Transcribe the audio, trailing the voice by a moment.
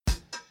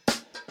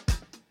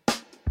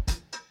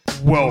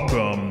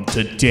Welcome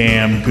to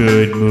Damn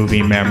Good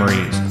Movie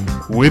Memories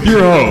with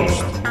your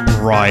host,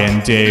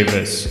 Brian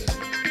Davis.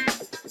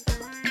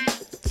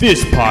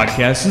 This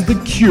podcast is the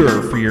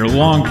cure for your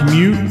long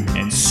commute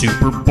and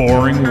super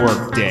boring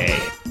workday.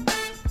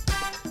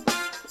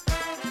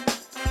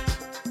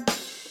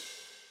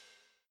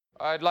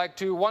 I'd like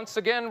to once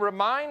again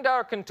remind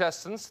our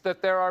contestants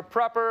that there are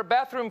proper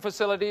bathroom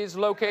facilities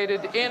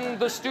located in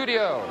the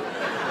studio.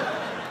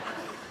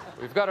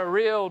 We've got a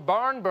real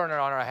barn burner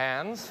on our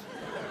hands.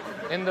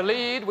 In the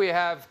lead, we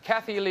have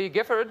Kathy Lee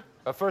Gifford,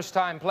 a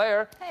first-time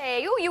player.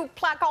 Hey, who you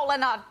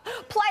calling a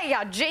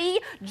player,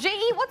 G?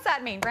 G? What's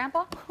that mean,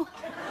 Grandpa? Is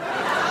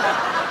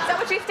that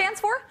what G stands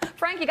for?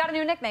 Frank, you got a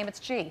new nickname.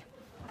 It's G.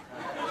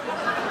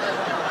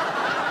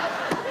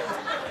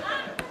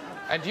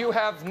 And you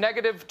have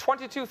negative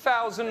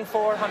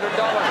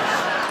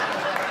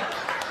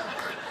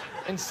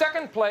 $22,400. In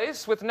second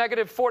place, with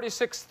negative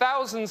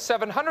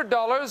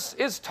 $46,700,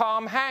 is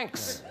Tom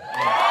Hanks.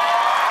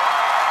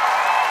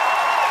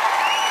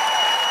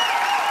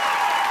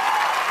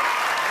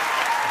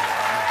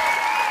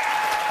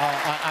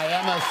 I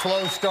am a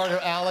slow starter,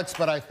 Alex,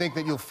 but I think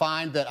that you'll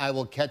find that I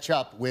will catch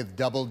up with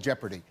Double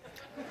Jeopardy.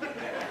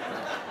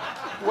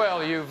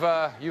 Well,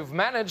 you've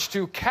managed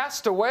to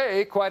cast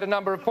away quite a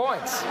number of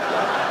points.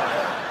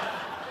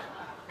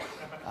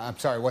 I'm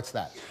sorry, what's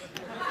that?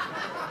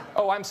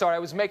 Oh, I'm sorry. I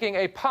was making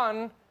a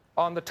pun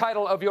on the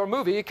title of your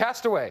movie,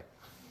 Castaway.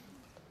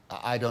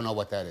 I don't know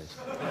what that is.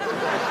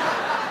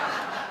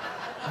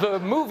 The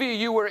movie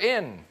you were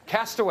in,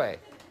 Castaway.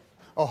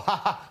 Oh,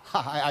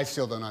 I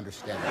still don't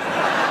understand.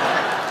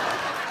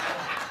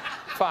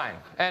 Fine.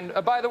 And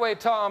by the way,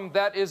 Tom,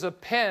 that is a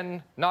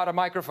pen, not a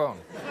microphone.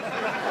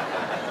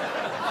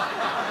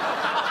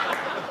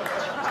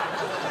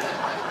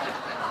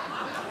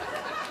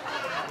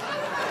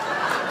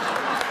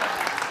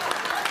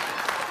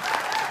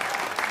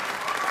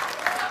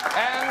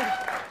 And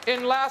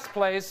in last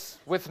place,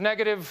 with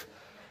negative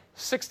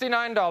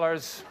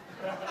 $69,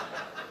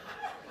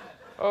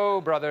 oh,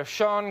 brother,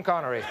 Sean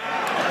Connery.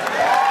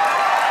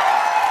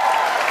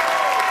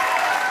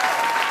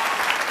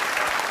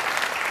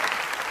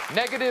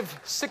 Negative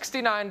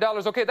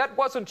 $69. Okay, that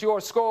wasn't your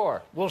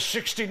score. Well,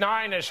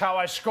 69 is how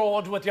I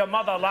scored with your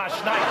mother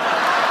last night.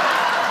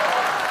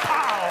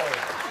 Ow!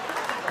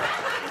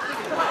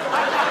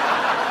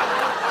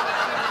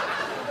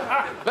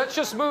 Let's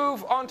just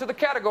move on to the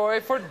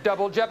category for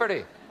Double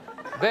Jeopardy.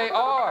 They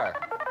are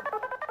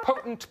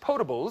potent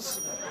potables,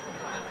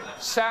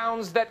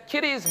 sounds that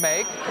kitties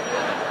make,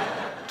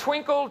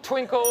 twinkle,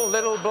 twinkle,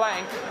 little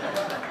blank,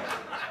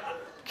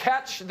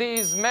 catch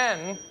these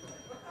men.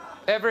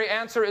 Every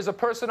answer is a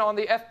person on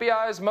the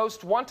FBI's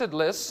most wanted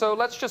list, so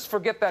let's just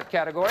forget that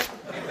category.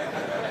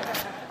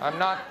 I'm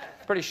not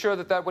pretty sure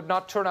that would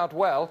not turn out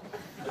well.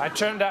 I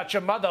turned out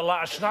your mother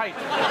last night.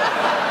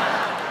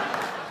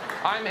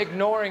 I'm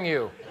ignoring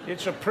you.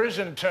 It's a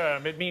prison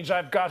term. It means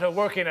I've got her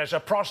working as a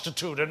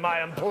prostitute in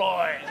my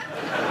employ.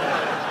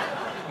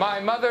 My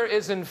mother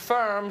is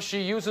infirm.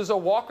 She uses a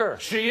walker.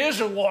 She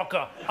is a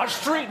walker, a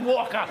street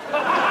walker.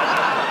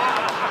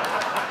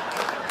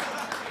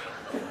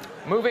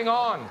 Moving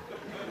on.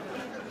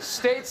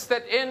 States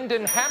that end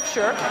in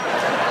Hampshire.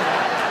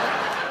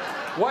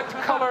 What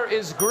color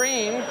is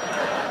green?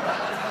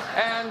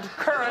 And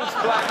current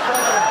black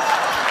presidents.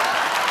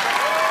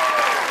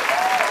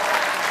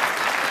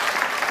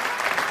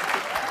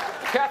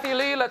 Kathy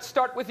Lee, let's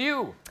start with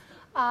you.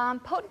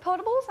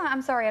 Potables?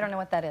 I'm sorry, I don't know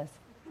what that is.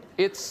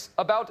 It's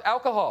about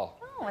alcohol.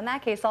 Oh, in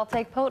that case, I'll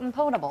take potent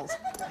potables.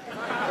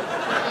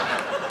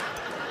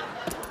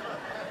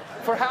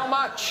 For how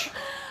much?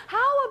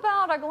 How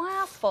about a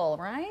glass full,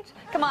 right?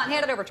 Come on,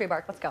 hand it over, Tree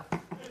Bark. Let's go.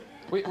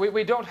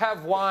 We don't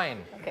have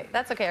wine. Okay,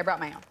 that's okay. I brought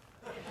my own.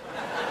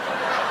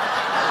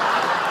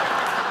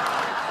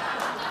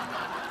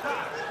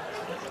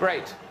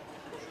 Great.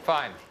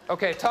 Fine.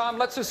 Okay, Tom,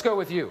 let's just go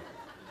with you.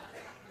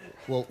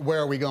 Well,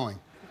 where are we going?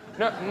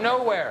 No,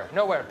 nowhere.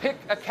 Pick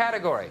a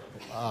category.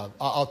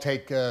 I'll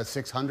take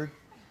 600.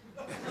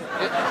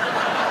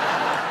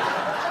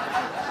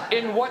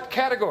 In what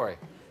category?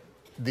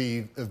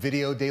 The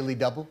Video Daily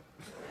Double.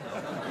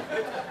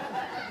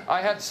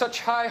 I had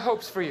such high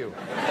hopes for you.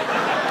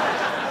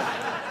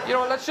 You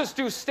know, let's just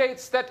do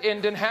states that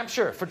end in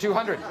Hampshire for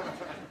 200.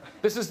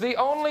 This is the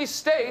only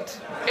state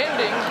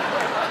ending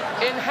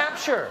in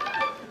Hampshire.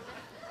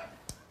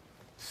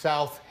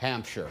 South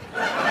Hampshire.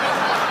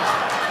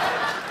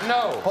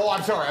 No. Oh,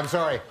 I'm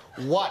sorry.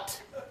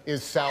 What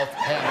is South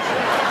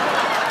Hampshire?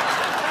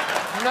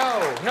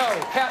 No.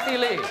 Kathy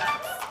Lee.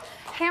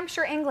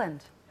 Hampshire,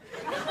 England.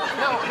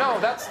 No,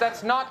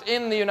 that's not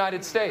in the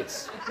United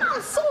States.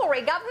 I'm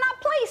sorry, Governor.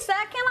 Please, sir,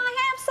 can I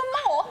have some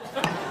more?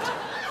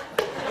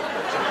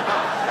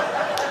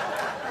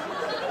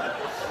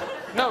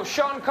 No,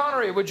 Sean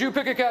Connery, would you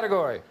pick a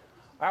category?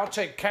 I'll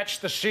take Catch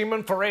the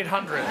Seaman for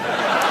 800.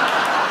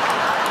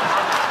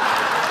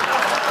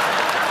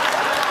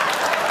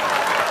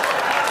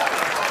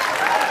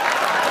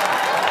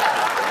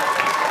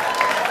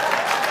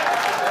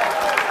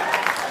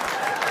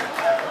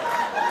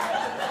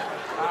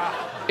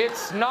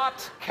 It's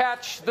not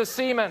catch the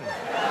semen.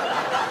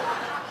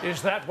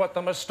 Is that what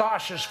the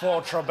mustache is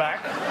for,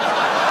 Trebek?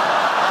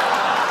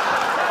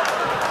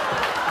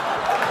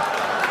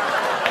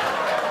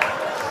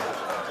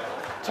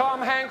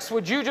 Tom Hanks,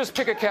 would you just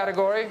pick a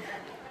category?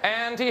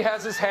 And he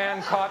has his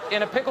hand caught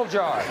in a pickle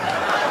jar.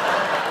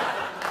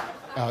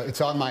 It's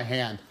on my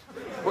hand.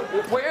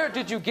 Where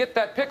did you get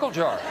that pickle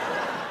jar?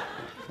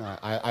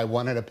 I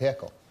wanted a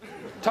pickle.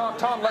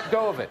 Tom, let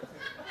go of it.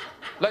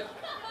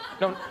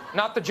 No,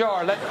 not the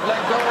jar. Let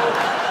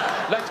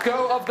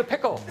go of the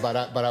pickle. But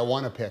I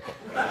want a pickle.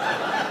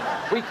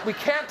 We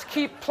can't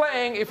keep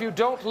playing if you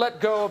don't let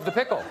go of the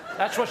pickle.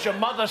 That's what your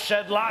mother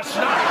said last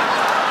night.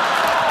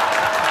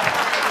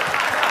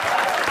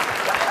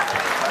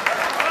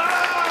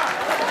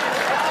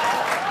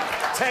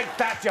 Take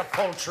that, you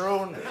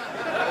poltroon.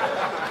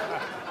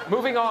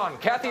 Moving on.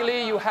 Kathy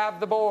Lee, you have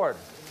the board.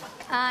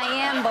 I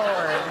am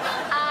bored.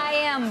 I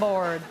am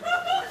bored.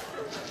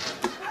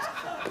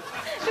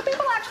 Do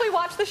people actually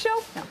watch the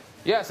show? No.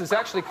 Yes, it's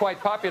actually quite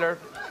popular.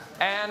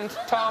 And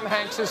Tom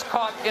Hanks is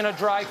caught in a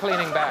dry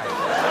cleaning bag.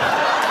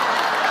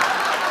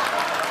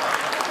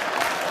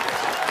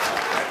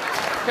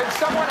 Can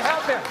someone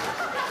help him?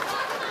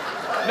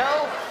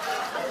 No?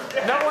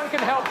 No one can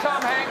help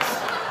Tom Hanks?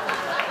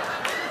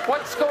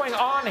 What's going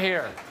on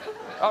here?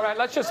 All right,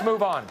 let's just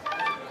move on.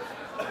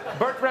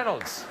 Burt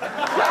Reynolds.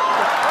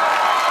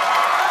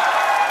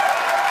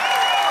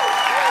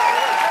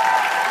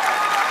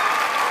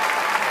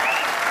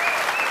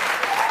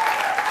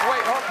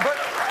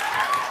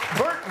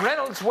 Burt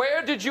Reynolds,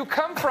 where did you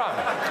come from?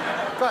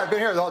 I've been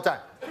here the whole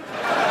time.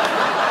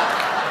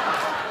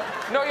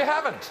 No, you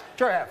haven't.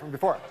 Sure I have, from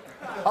before.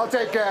 I'll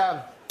take,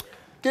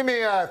 give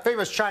me a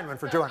famous Chinaman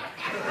for doing it.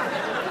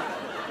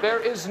 There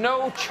is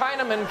no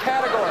Chinaman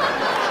category.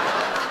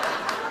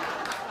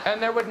 And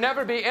there would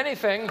never be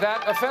anything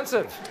that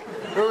offensive.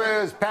 Who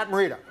is Pat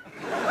Morita?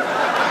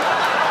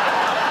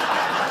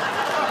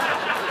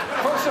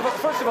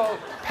 First of all,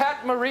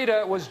 Pat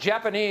Morita was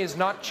Japanese,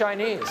 not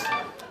Chinese.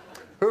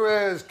 Who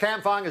is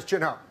Cam Fong as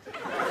Chin Ho?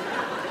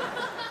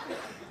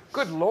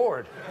 Good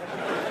Lord.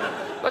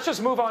 Let's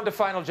just move on to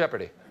Final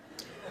Jeopardy.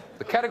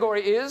 The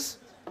category is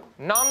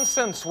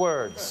nonsense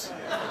words.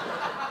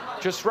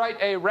 Just write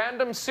a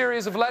random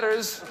series of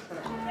letters,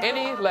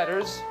 any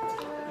letters.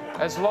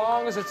 As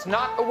long as it's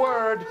not a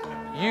word,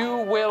 you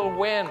will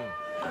win.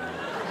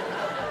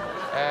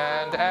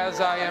 And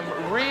as I am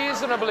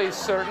reasonably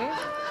certain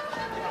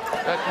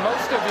that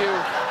most of you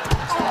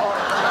are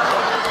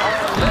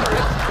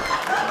literate,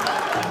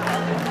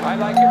 I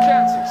like your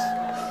chances.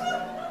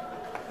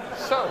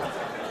 So,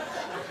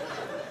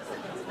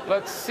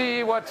 let's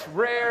see what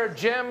rare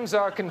gems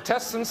our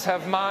contestants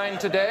have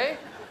mined today.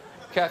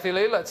 Kathy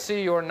Lee, let's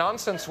see your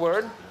nonsense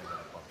word.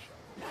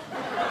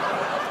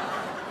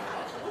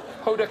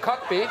 Hoda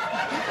Kotb.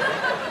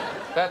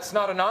 That's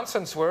not a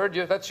nonsense word.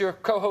 That's your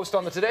co-host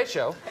on the Today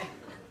Show.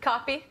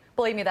 Copy?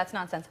 Believe me, that's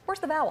nonsense. Where's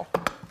the vowel?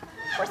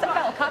 Where's the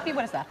vowel? Copy?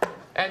 What is that?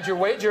 And your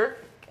wager.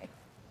 Okay.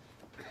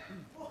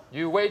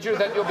 You wager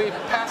that you'll be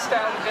passed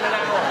out in an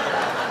hour.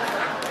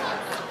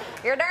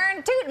 You're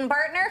darn tootin',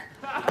 partner.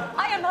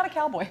 I am not a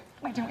cowboy.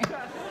 What am I doing?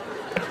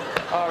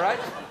 All right.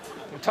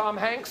 Tom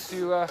Hanks,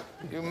 you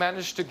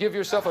managed to give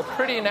yourself a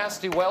pretty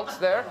nasty welt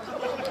there.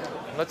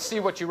 Let's see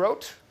what you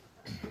wrote.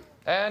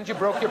 And you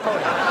broke your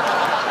podium.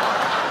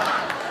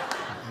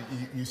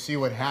 You see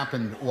what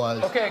happened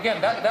was... Okay,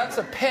 again, that's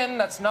a pen,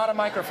 that's not a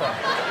microphone.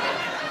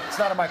 It's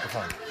not a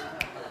microphone.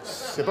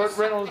 Burt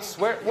Reynolds,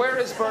 where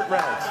is Burt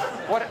Reynolds?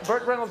 What,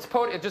 Burt Reynolds'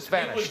 podium, it just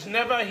vanished. He was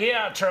never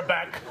here,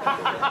 Trebek.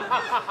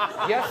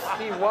 Yes,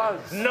 he was.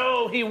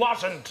 No, he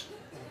wasn't.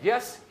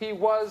 Yes, he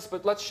was,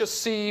 but let's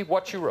just see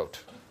what you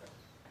wrote.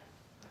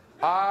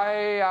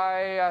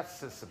 Wow,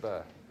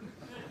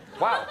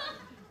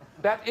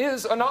 that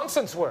is a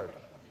nonsense word.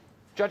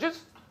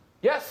 Judges?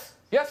 Yes,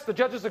 yes, the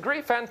judges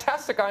agree.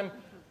 Fantastic. I'm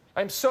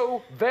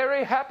so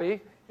very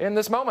happy in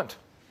this moment.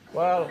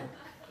 Well,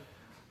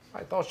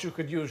 I thought you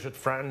could use it,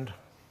 friend.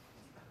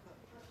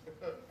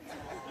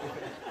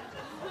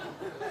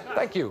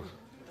 Thank you.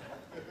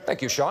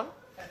 Thank you, Sean.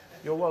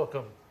 You're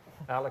welcome,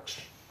 Alex.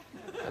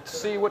 Let's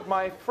see what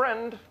my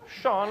friend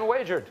Sean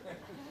wagered.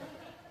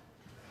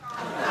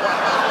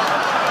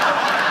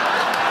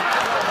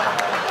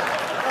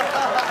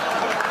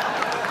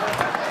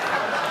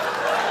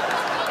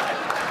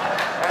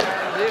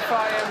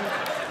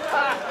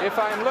 If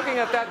I am looking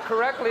at that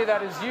correctly,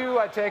 that is you,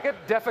 I take it,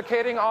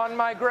 defecating on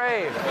my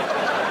grave.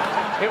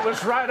 It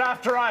was right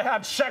after I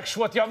had sex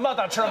with your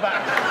mother,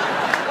 Trebek.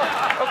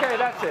 Okay,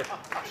 that's it.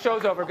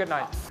 Show's over. Good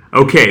night.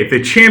 Okay, the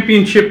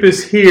championship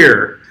is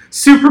here.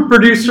 Super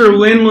producer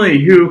Lindley,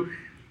 who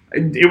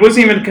it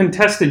wasn't even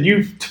contested.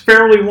 You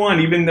fairly won,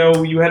 even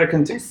though you had a I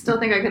contest. still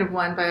think I could have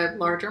won by a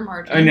larger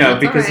margin. I know, That's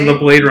because all of the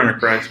Blade Runner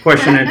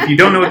question. And if you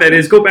don't know what that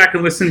is, go back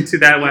and listen to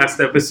that last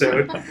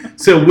episode.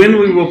 So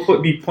Lindley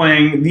will be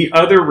playing the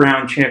other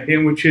round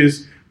champion, which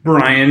is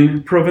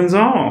Brian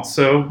Provenzal.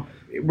 So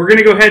we're going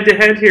to go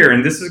head-to-head here,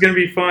 and this is going to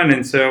be fun.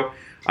 And so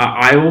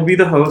I will be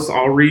the host.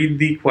 I'll read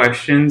the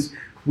questions.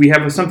 we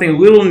have something a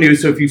little new.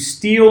 So if you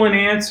steal an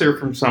answer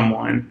from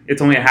someone,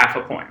 it's only a half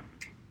a point.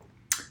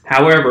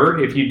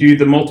 However, if you do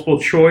the multiple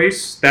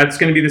choice, that's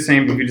going to be the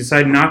same. If you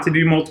decide not to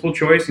do multiple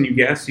choice and you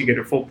guess, you get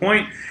a full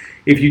point.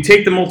 If you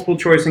take the multiple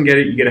choice and get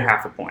it, you get a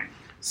half a point.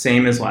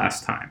 Same as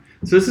last time.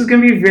 So this is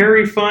going to be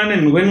very fun,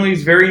 and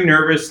Lindley's very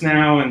nervous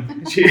now,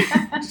 and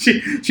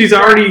she's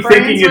already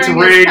thinking it's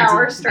rigged.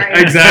 Power stripes.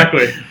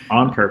 Exactly.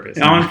 On purpose.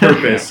 On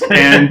purpose.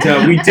 And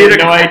we did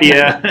no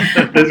idea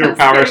those were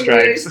power They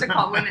stripes. used to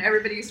call when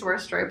everybody used to wear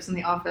stripes in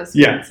the office.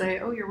 Yeah. Would say,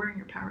 "Oh, you're wearing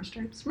your power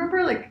stripes."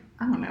 Remember, like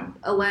I don't know,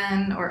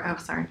 Elen or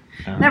sorry,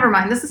 never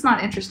mind. This is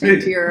not interesting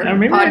to your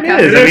Maybe podcast.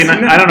 it is. I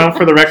mean, I don't know.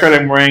 For the record,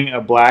 I'm wearing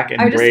a black I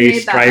and just gray made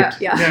that striped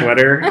up, yeah.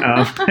 sweater.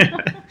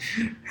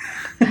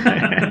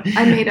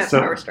 I made up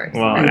power stripes.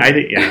 Well,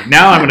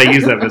 now I'm going to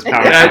use them as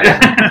power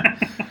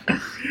stripes.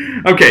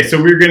 Okay, so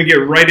we're going to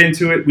get right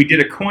into it. We did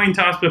a coin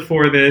toss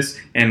before this,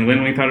 and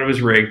Lindley thought it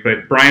was rigged,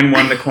 but Brian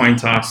won the coin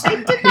toss,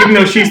 even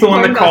though she's the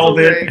one that called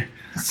it.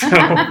 So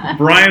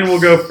Brian will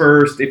go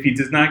first. If he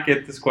does not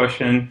get this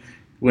question,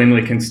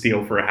 Lindley can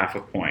steal for a half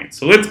a point.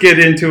 So let's get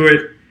into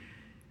it.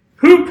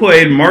 Who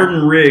played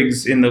Martin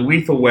Riggs in the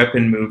Lethal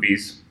Weapon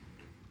movies?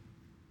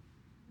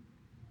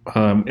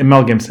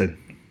 Mel Gibson.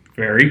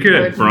 Very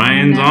good. Would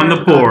Brian's on the never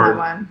have gotten board.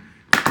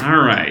 that one.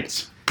 All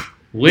right.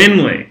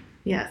 Lindley.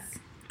 Yes.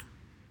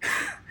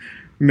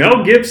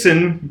 Mel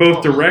Gibson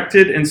both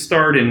directed and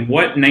starred in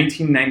what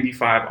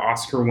 1995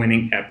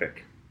 Oscar-winning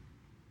epic?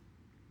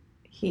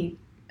 He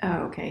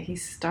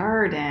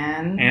starred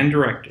in. And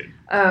directed.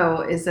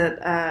 Oh, is it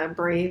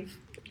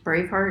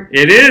Braveheart?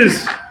 It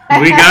is.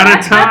 We got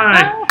a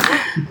tie.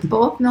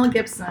 Both Mel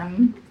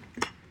Gibson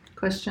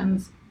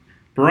questions.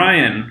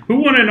 Brian, who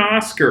won an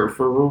Oscar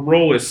for her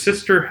role as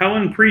Sister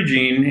Helen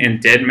Prejean in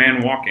Dead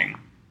Man Walking?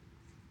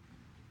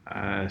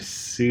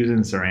 Susan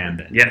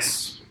Sarandon.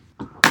 Yes.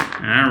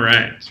 All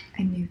right.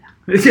 I knew that.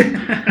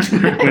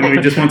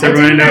 Lindley just wants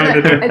everyone to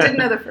know that. I didn't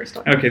know the first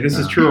one. Okay, this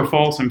is true or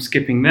false. I'm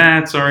skipping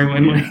that. Sorry,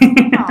 Lindley.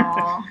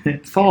 Aw.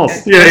 It's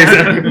false. Yeah,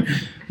 exactly.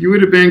 You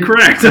would have been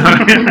correct. In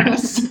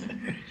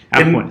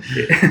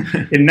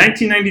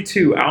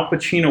 1992, Al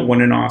Pacino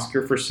won an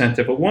Oscar for Scent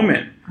of a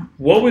Woman.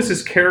 What was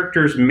his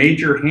character's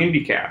major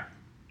handicap?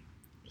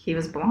 He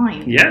was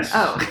blind. Yes.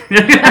 Oh.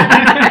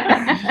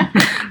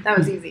 That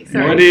was easy.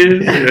 Sorry. What is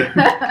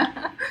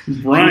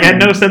Brian? He had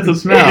no sense of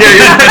smell.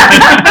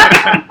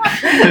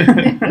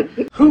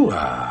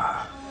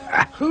 Hoo-ah.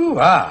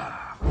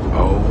 Hoo-ah.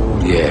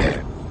 Oh,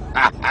 yeah.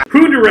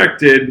 Who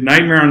directed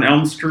Nightmare on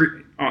Elm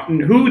Street?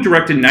 Who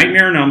directed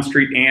Nightmare on Elm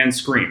Street and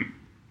Scream?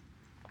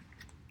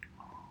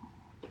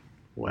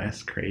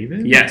 Wes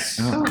Craven? Yes.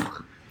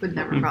 Oh, would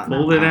never have gotten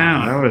Pulled that. it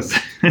out. That was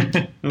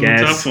That was a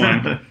guess. tough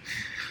one.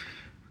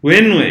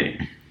 Lindley.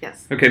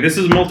 Yes. Okay, this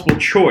is multiple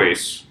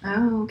choice.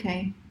 Oh,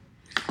 okay.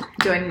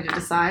 Do I need to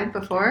decide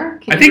before?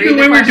 Can I you think read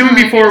we the were question doing and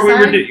I before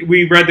can decide?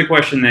 we read the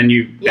question, then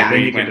you Yeah.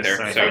 went there.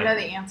 decide. So. I know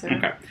the answer.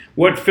 Okay.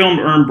 What film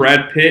earned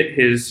Brad Pitt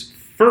his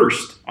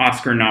first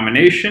Oscar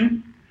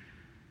nomination?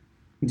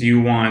 Do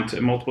you want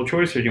a multiple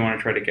choice, or do you want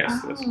to try to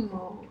guess this?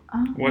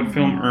 What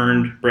film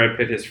earned Brad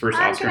Pitt his first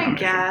I'm Oscar going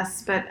to nomination?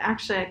 guess, but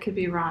actually I could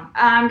be wrong.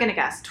 I'm going to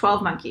guess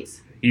 12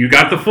 Monkeys. You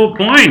got the full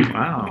point.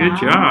 Wow. Good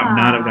job.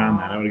 Not have gotten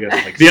that. I would have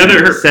guessed like The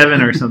other-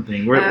 7 or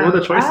something. What are the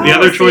choices? The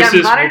other see, choices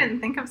I'm glad I were- didn't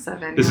think of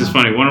 7. This is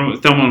funny. One was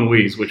Thelma and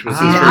Louise, which was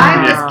his Ah. first.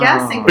 I'm movie. just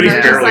guessing. But he's I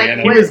was barely like, in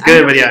it. He was I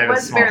good, know but yeah, he it was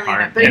was small barely in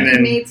part. it. But And he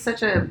then- made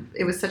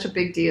it was such a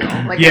big deal.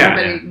 Like Yeah.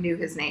 everybody knew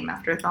his name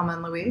after Thelma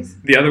and Louise.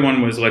 The other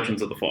one was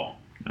Legends of the Fall.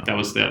 That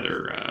was the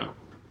other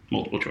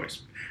multiple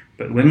choice.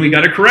 But Lindley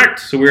got it correct,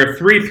 so we're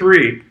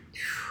 3-3.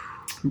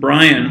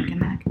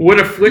 Brian, what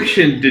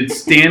affliction did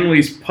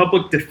Stanley's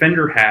public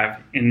defender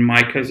have in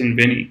My Cousin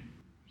Vinny?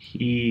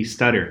 He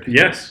stuttered.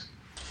 Yes.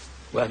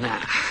 Well,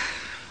 now,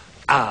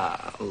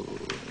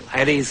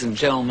 ladies and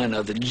gentlemen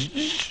of the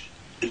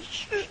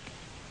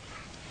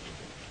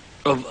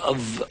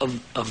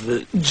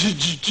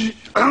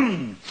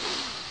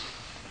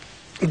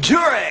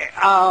jury,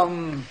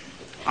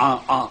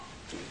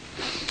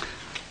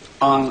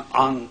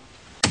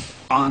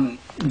 on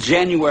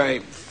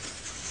January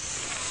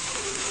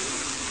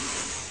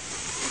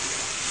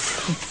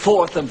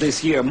 4th of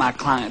this year, my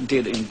client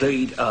did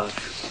indeed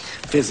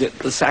visit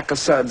the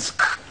Saccasuds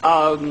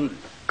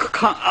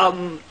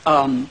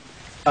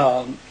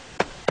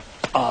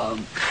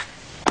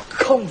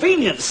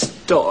convenience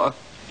store,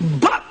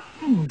 but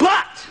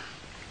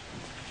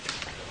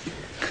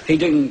he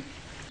didn't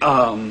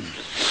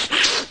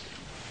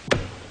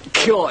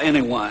kill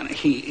anyone.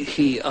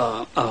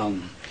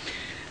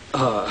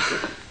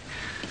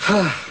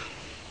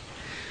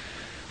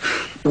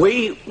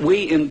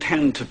 We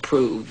intend to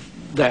prove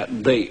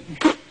that the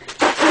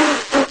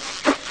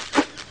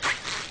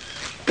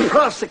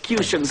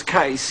prosecution's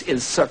case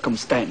is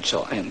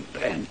circumstantial and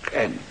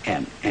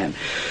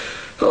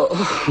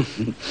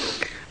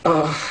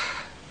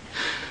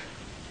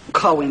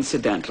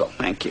coincidental.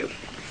 Thank you.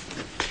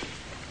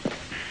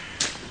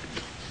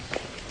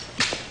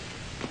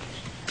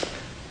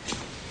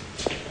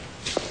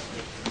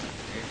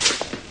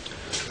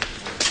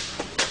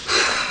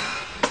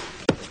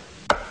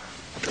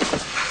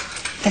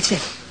 That's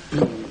it.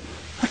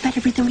 What about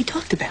everything we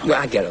talked about?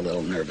 Well, I get a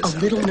little nervous. A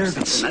little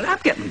nervous. I'm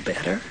getting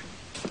better.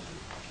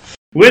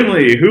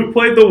 Winley, who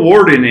played the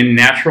warden in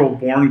Natural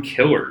Born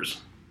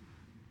Killers?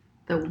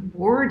 The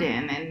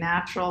warden in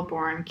Natural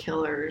Born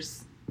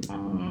Killers.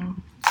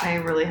 I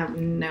really have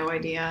no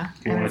idea.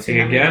 You I want haven't to seen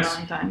take a that movie guess? a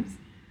million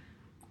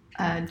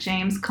times.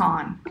 James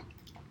Caan.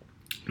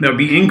 That would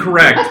be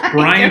incorrect.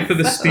 Brian for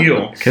the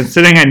steal.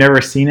 Considering I've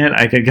never seen it,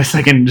 I guess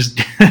I can just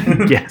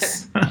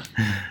guess.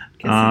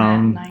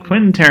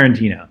 Quentin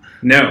Tarantino.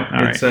 No,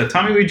 All it's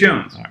Tommy Lee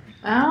Jones.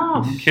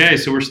 Oh. Okay,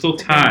 so we're still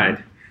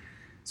tied.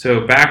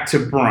 So back to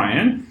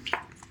Brian.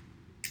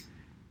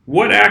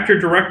 What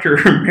actor-director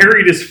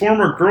married his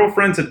former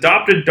girlfriend's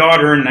adopted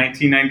daughter in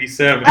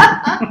 1997?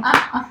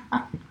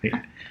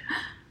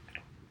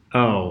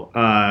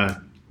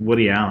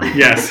 Woody Allen.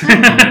 Yes.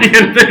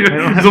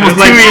 It's almost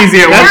too easy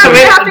at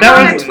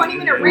That was a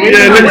 20-minute rant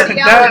on Woody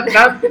Allen.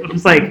 That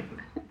was like,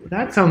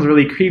 that sounds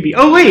really creepy.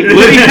 Oh, wait,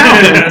 Woody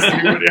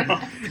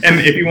Allen. And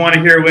if you want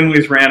to hear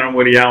Winley's rant on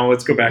Woody Allen,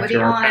 let's go back Woody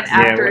to our Allen and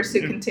past. actors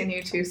who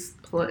continue to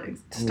star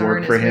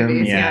in his for him,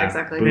 movies. yeah.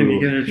 Exactly.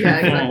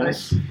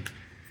 Exactly.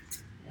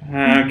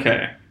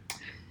 Okay.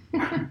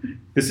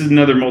 This is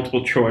another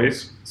multiple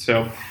choice.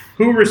 So,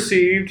 who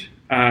received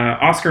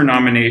Oscar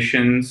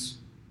nominations?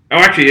 Oh,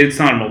 actually, it's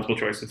not a multiple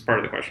choice. It's part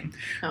of the question.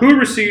 Oh. Who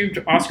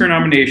received Oscar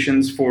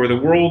nominations for The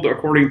World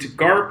According to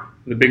Garp,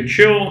 The Big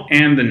Chill,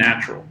 and The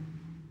Natural?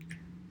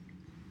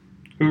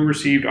 Who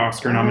received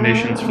Oscar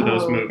nominations for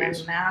those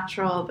movies? The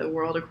Natural, The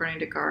World According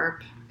to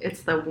Garp.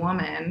 It's the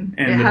woman.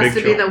 And it The has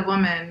Big to be Chill. the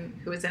woman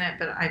who is in it,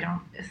 but I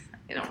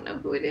don't know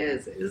who it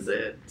is. Is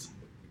it?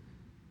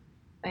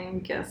 I am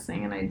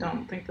guessing, and I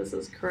don't think this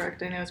is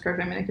correct. I know it's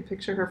correct. I mean, I could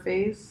picture her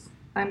face.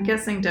 I'm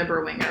guessing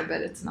Deborah Winger,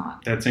 but it's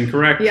not. That's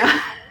incorrect.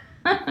 Yeah.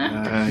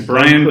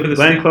 Brian for the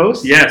Glenn steal.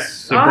 Close? Yes.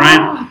 So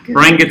Oh,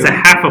 Brian gets a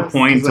Glenn half a Close.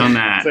 point on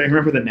that. So I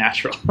remember The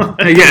Natural.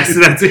 Yes,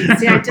 that's it.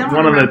 See, I don't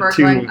One of the remember.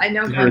 two I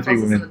know or Glenn three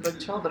Close is in women. the Big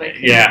Chill, but I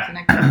can't Yeah.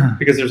 connect them.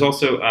 Because there's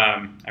also,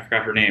 I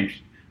forgot her name,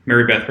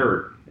 Mary Beth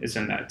Hurt is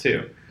in that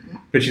too.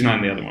 But she's not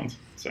in the other ones.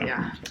 So.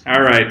 Yeah.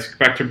 All right,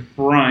 back to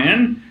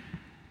Brian.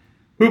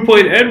 Who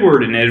played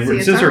Edward in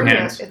Edward See,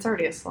 Scissorhands? it's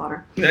already a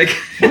slaughter. See, I'm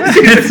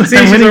she's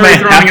winning by already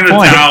throwing in the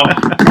half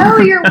point. towel.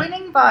 No, you're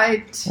winning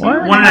by two What?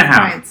 and One and a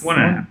half. points.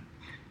 1.5.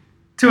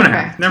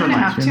 2.5. Never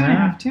mind. Two and a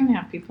half.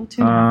 2.5 people.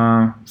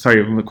 2.5.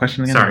 Sorry, the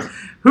question again? Sorry.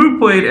 Who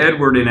played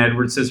Edward in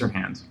Edward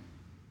Scissorhands?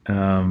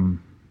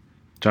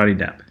 Johnny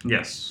Depp.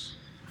 Yes.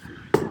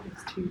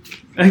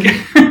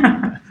 Okay.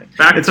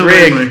 Back It's to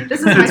rigged. Winley. This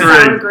is my It's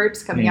sour rigged.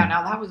 grapes coming Yeah. out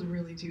now. That was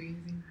really too easy.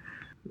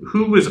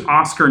 Who was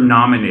Oscar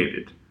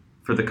nominated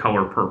for The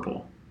Color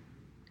Purple?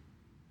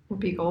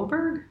 Whoopi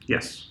Goldberg?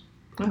 Yes.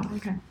 Oh,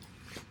 okay.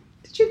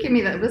 Did you give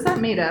me that? Was that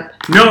made up?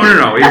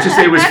 No.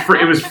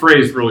 It was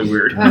phrased really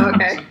weird. Oh,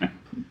 okay.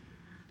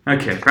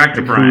 Okay, back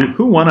to Brian.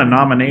 Who won a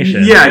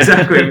nomination? Yeah,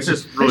 exactly. It was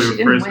just really She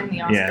didn't phrased. win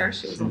the Oscar. Yeah.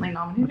 She was only I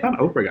nominated. thought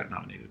Oprah got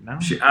nominated. No?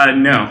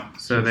 No.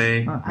 So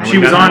they. I She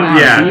would've was on. got-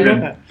 Yeah. you got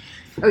that?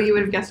 Oh, you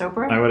would have guessed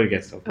Oprah? I would have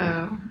guessed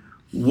Oprah. Oh.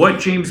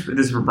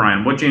 This is for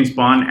Brian. What James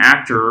Bond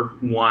actor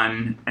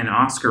won an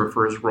Oscar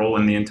for his role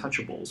in The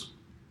Untouchables?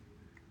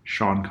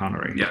 Sean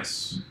Connery.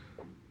 Yes.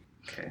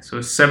 Okay, so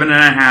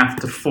 7.5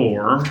 to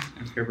 4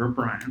 in favor of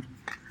Brian.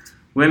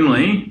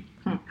 Winley,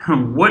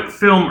 what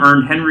film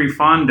earned Henry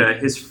Fonda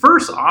his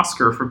first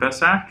Oscar for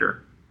Best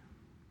Actor?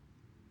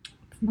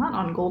 It's not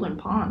on Golden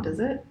Pond, is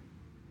it?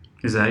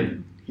 Is that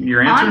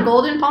your answer? On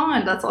Golden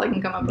Pond. That's all I can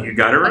come up with. You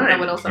got it I don't right. know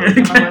what else I would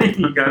come up with.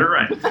 You got it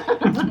right.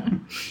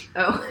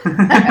 Oh.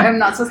 I'm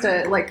not supposed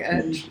to,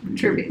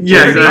 tribute.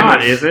 Yeah, It's exactly.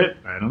 not, is it?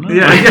 I don't know.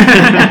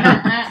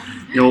 Yeah.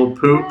 You old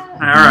poop. All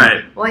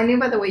right. Well, I knew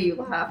by the way you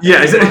laughed.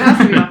 Yeah, So it has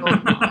to be on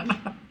Golden Pond.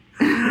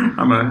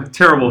 I'm a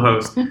terrible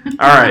host. All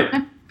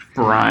right.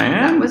 Brian.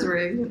 That was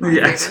rigged.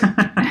 Yes.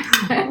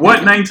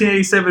 What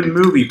 1987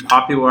 movie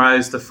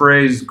popularized the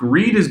phrase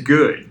 "greed is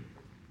good"?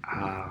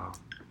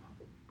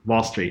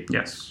 Wall Street.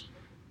 Yes.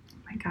 Oh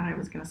my God, I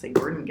was going to say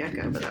Gordon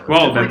Gekko, but that was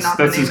Well, definitely not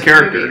the that's name his of the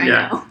character, movie. I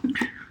yeah. know.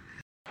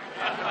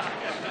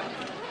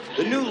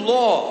 The new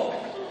law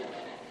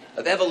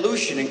of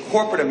evolution in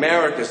corporate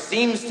America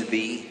seems to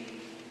be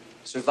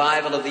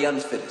survival of the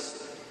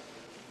unfittest.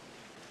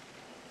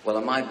 Well,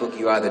 in my book,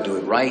 you either do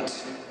it right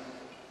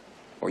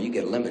or you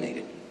get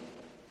eliminated.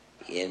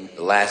 In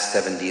the last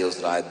 7 deals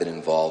that I've been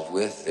involved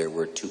with, there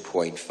were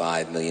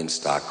 2.5 million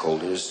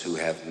stockholders who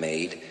have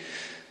made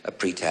a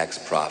pre-tax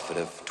profit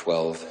of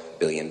 $12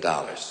 billion.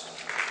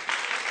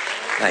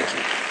 Thank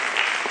you.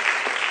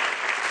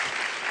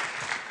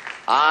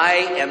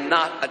 I am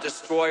not a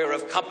destroyer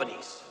of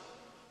companies.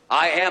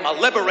 I am a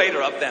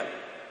liberator of them.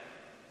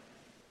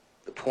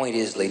 The point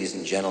is, ladies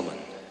and gentlemen,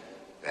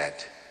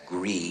 that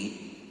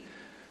greed,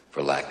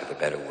 for lack of a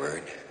better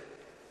word,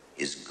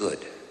 is good.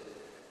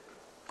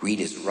 Greed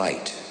is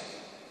right.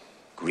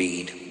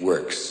 Greed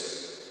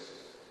works.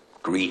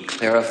 Greed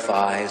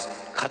clarifies,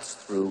 cuts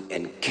through,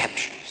 and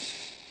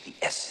captures the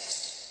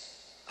essence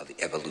of the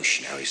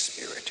evolutionary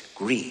spirit.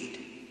 Greed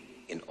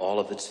in all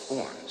of its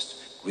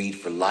forms. Greed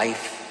for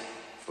life,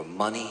 for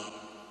money,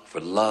 For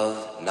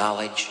love,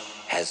 knowledge,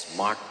 has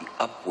marked the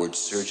upward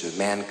surge of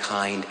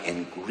mankind,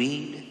 and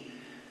greed,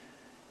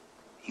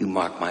 you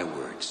mark my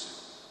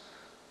words,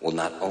 will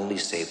not only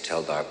save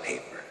Teldar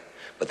Paper,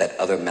 but that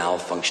other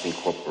malfunctioning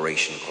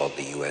corporation called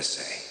the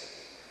USA.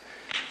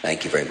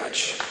 Thank you very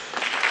much.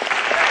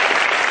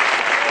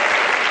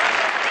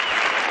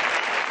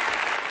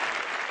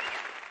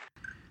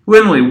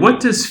 Lindley,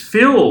 what does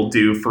Phil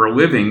do for a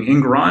living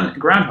in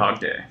Groundhog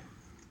Day?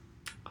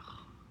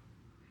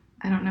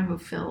 I don't know who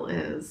Phil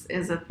is.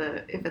 Is it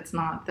if it's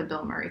not the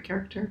Bill Murray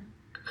character?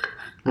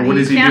 Well, what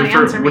does he do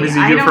for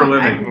a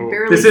living?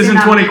 This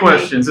isn't 20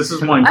 questions. This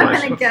is one question.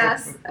 I'm going to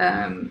guess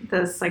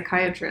the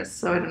psychiatrist,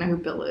 so I don't know who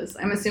Bill is.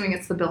 I'm assuming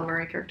it's the Bill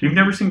Murray character. You've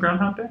never seen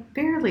Groundhog Day?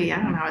 Barely.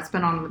 I don't know. It's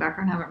been on in the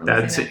background. I haven't really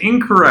That's seen it.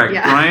 incorrect.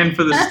 Yeah. Brian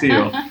for the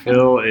steal.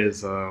 Phil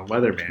is a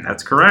weatherman.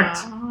 That's correct.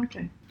 Oh,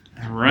 okay.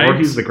 All right. Or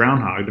he's the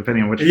groundhog,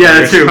 depending on which. Yeah,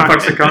 that's true.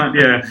 Puxicon,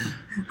 yeah.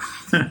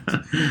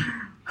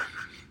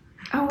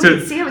 Oh,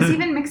 wait, see, I was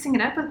even mixing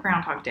it up with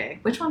Groundhog Day.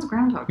 Which one's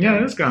Groundhog Day? Yeah,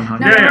 it is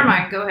Groundhog No, Day. never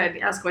mind. Go ahead.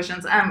 Ask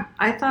questions.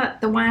 I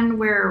thought the one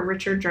where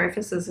Richard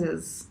Dreyfuss is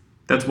his...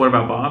 That's What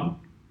About Bob?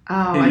 Oh,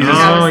 I think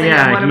I was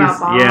thinking, what about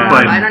Bob? Yeah,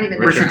 but I don't even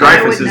know. Richard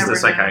Dreyfuss is the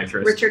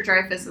psychiatrist. Richard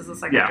Dreyfuss is the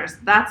psychiatrist.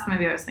 Yeah. That's the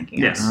movie I was thinking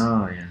Yes. of.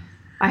 Oh, yeah.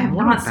 I have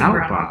What not seen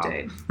about Groundhog Bob?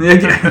 Day.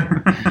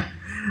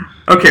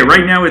 Okay,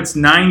 right now it's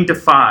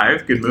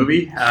 9-5. Good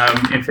movie.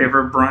 In favor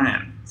of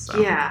Brian. So.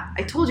 Yeah,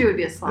 I told you it would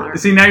be a slaughter.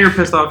 See, now you're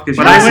pissed off because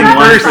But you I didn't went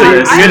watch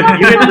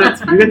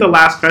first. this. You get the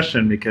last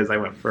question because I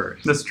went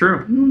first. That's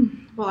true.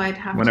 Well, I'd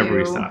have Whenever to.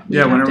 we stop. You'd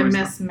Yeah, have whenever to we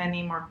miss stop.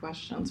 many more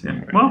questions.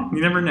 Yeah. Well, you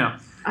never know.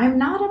 I'm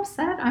not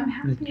upset. I'm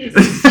happy.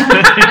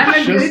 I'm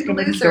a Just good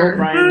gonna loser. kill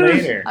Brian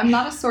later. I'm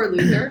not a sore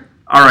loser.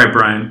 All right,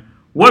 Brian.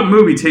 What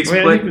movie takes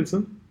Wait, place?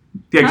 Dickinson?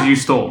 Yeah, because you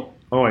stole.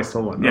 Oh, I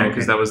stole one. Yeah, Oh,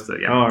 because okay. that was the.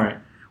 Yeah. Oh, all right.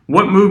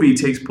 What movie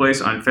takes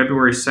place on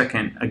February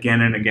 2nd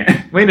again and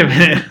again? Wait a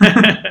minute.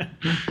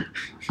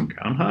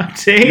 Groundhog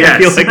Day? Yes. I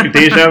feel like a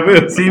deja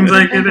vu. Seems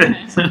like it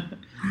is.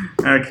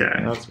 Okay.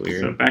 That's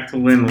weird. So back to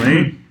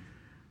Lindley.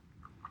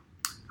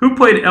 Who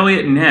played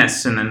Elliot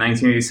Ness in the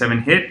 1987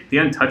 hit The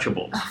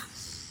Untouchables?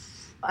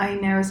 I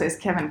know, so it's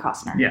Kevin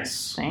Costner.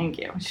 Yes. Thank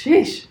you.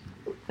 Sheesh.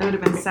 That would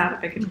have been sad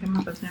if I couldn't come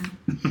up with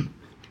him.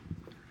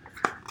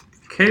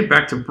 Okay,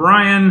 back to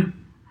Brian.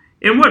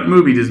 In what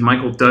movie does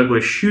Michael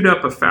Douglas shoot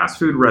up a fast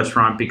food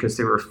restaurant because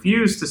they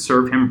refuse to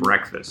serve him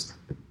breakfast?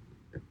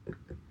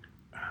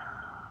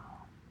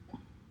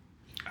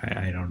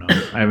 I don't know.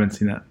 I haven't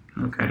seen that.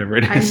 Okay. Whatever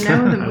it I is.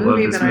 know the love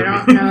movie, this but I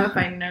don't movie. know if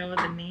I know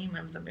the name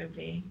of the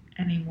movie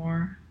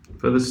anymore.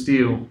 For the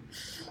steal.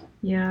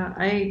 Yeah,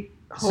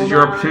 This is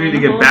your opportunity to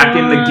get back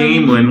in the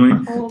game, Lindley.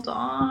 Hold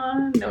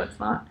on. No, it's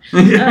not.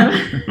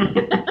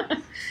 Yeah.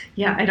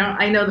 Yeah,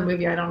 I know the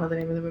movie. I don't know the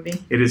name of the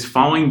movie. It is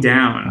Falling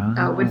Down.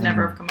 I would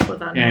never have come up with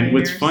that. in And a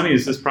what's years. funny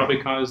is this probably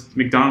caused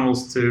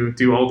McDonald's to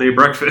do all-day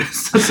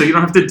breakfast, so you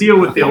don't have to deal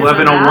with the Isn't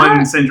 1101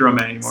 that? syndrome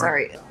anymore.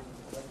 Sorry.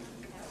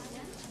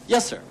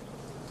 Yes, sir.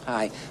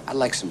 Hi, I'd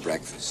like some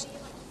breakfast.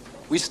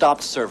 We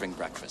stopped serving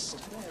breakfast.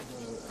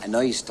 I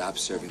know you stopped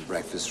serving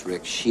breakfast,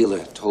 Rick.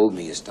 Sheila told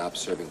me you stopped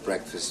serving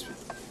breakfast.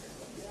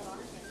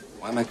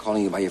 Why am I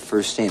calling you by your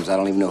first names? I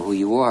don't even know who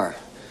you are.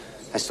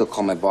 I still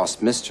call my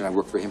boss Mister. I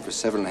worked for him for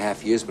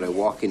 7.5 years, but I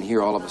walk in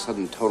here all of a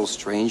sudden total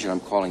stranger, and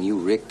I'm calling you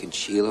Rick and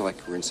Sheila like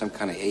we're in some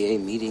kind of AA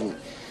meeting.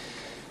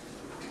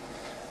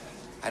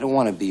 I don't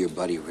want to be your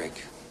buddy,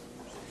 Rick.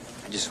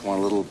 I just want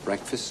a little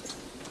breakfast.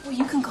 Well,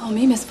 you can call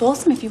me Miss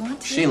Folsom if you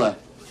want to. Sheila,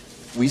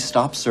 we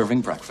stopped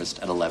serving breakfast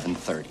at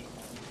 11:30.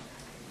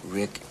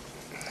 Rick,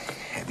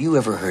 have you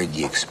ever heard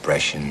the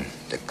expression,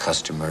 the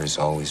customer is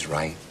always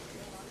right?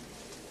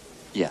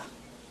 Yeah.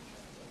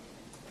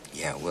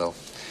 Yeah, well,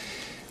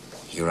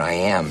 here I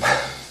am,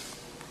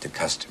 the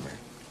customer.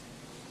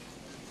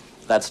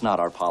 That's not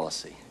our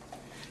policy.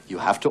 You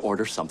have to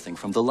order something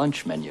from the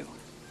lunch menu.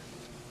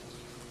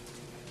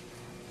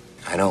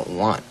 I don't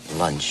want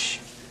lunch.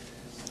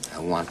 I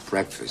want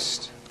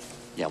breakfast.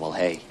 Yeah, well,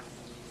 hey,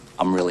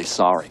 I'm really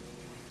sorry.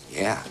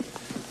 Yeah.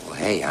 Well,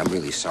 hey, I'm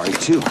really sorry,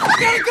 too. Get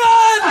a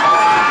gun!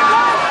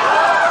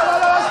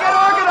 Let's get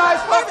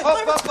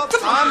organized.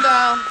 Calm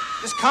down.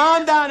 Just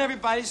calm down,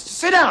 everybody. Just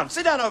sit down.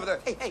 Sit down over there.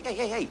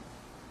 Hey.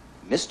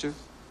 Mister.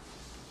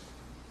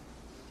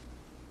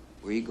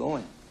 Where are you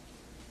going?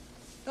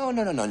 No.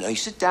 You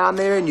sit down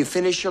there and you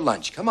finish your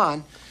lunch. Come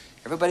on.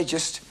 Everybody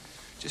just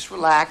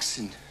relax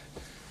and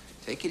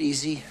take it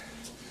easy.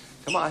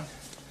 Come on.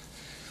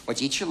 Why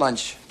don't you eat your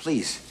lunch,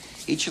 please.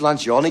 Eat your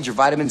lunch. You all need your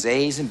vitamins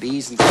A's and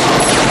B's and... No,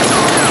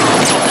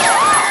 it's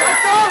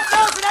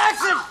an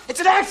accident. It's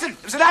an accident.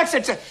 It's an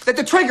accident.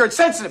 The trigger, it's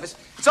sensitive.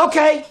 It's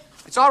okay.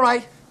 It's all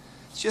right.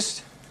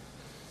 It's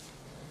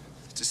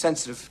a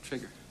sensitive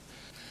trigger.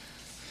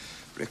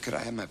 Rick, could I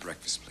have my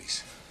breakfast,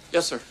 please?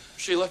 Yes, sir.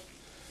 Sheila?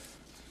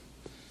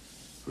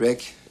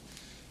 Rick,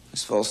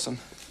 Miss Folsom.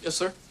 Yes,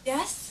 sir.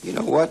 Yes? You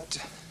know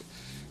what?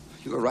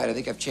 You were right. I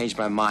think I've changed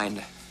my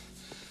mind.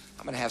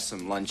 I'm gonna have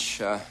some lunch.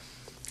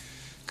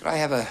 Could I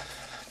have a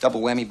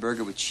double whammy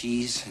burger with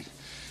cheese?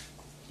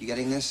 You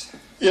getting this?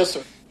 Yes,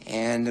 sir.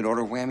 And an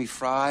order of whammy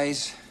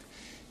fries.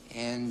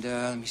 And,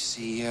 let me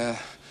see, a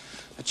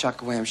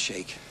Choco Wham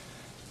shake.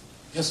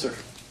 Yes, sir.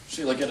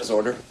 Sheila, get his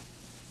order.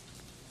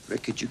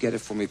 Rick, could you get it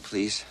for me,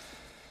 please?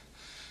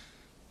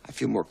 I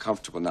feel more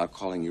comfortable now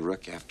calling you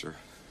Rick after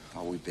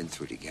all we've been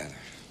through together.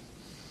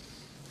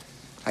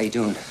 How you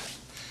doing?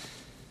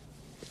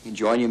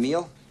 Enjoying your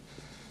meal?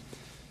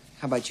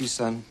 How about you,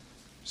 son?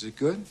 Is it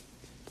good?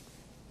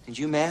 And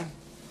you, ma'am?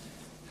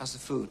 How's the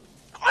food?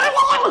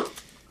 I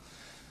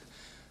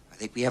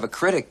think we have a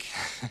critic.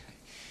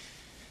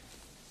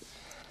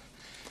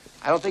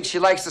 I don't think she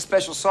likes the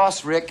special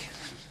sauce, Rick.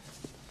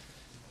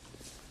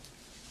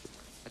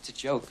 That's a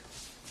joke.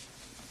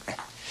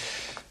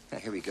 Now,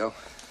 here we go.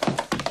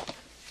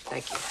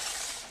 Thank you.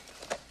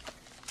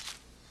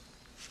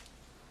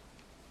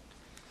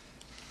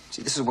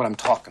 See, this is what I'm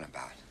talking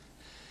about.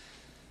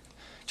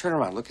 Turn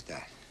around, look at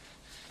that.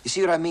 You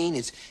see what I mean?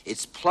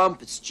 It's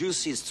plump, it's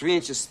juicy, it's 3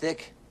 inches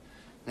thick.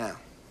 Now,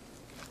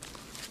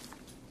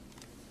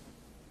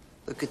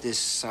 look at this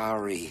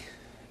sorry,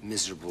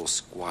 miserable,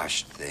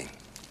 squashed thing.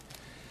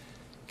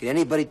 Can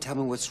anybody tell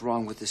me what's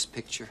wrong with this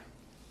picture?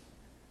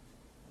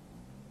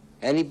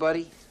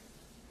 Anybody?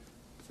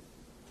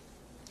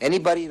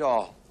 Anybody at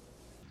all?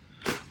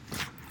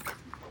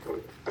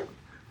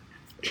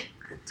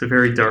 It's a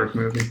very dark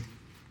movie.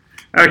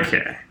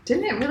 Okay.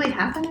 Didn't it really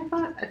happen, I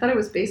thought? I thought it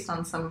was based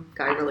on some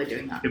guy really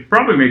doing that. It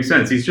probably makes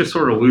sense. He just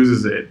sort of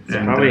loses it.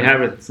 So probably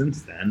have it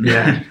since then.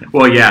 Yeah.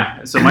 Well,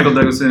 yeah. So Michael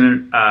Douglas in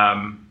it.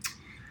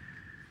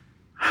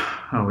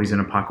 He's in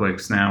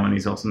Apocalypse Now, and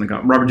he's also in the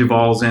Robert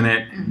Duvall's in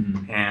it,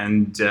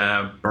 and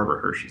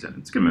Barbara Hershey's in it.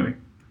 It's a good movie.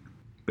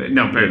 But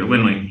no,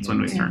 Lindley. It's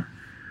Lindley's turn.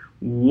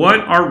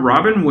 What are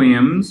Robin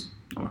Williams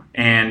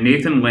and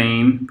Nathan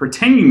Lane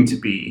pretending to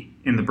be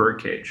in The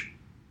Birdcage?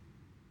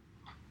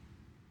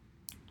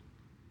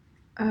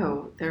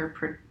 Oh, they're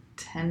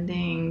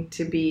pretending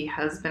to be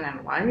husband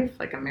and wife,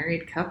 like a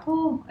married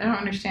couple? I don't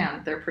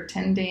understand. They're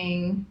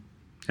pretending...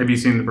 Have you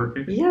seen The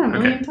Birdcage? Yeah, a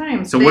million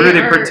times. So what are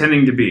they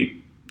pretending to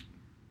be?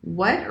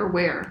 What or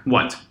where?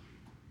 What?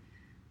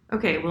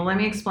 Okay, well, let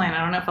me explain. I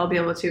don't know if I'll be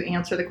able to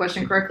answer the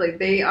question correctly.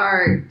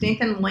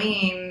 Nathan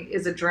Lane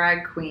is a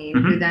drag queen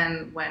who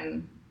then,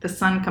 when the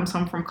son comes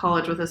home from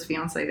college with his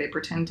fiance, they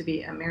pretend to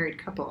be a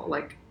married couple,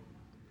 like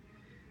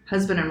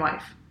husband and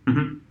wife.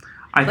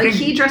 I think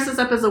he dresses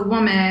up as a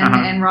woman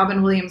and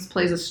Robin Williams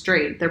plays a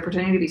straight. They're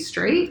pretending to be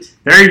straight?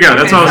 There you go.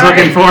 That's what I was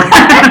looking for.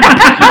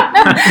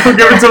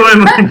 Give it to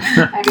Lindley.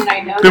 I mean, I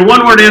know. The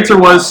one-word answer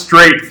was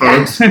straight,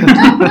 folks.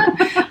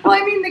 Well,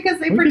 I mean, because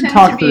they pretend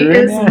to be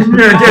his mom or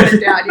dad.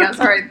 Yeah,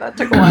 sorry, that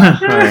took a while.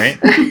 All right.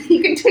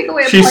 You can take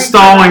away a She's point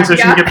stalling for that.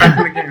 so she can get back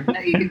to the game. No,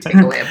 you can take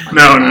away a point.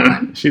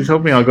 No. She's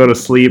hoping I'll go to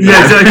sleep.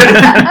 Yeah,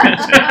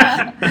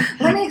 exactly.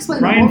 Let me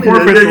explain Ryan the movie.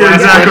 forfeits the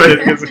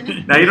last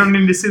Exactly. Now you don't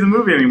need to see the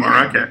movie anymore.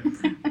 Okay.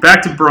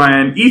 Back to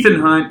Brian. Ethan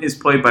Hunt is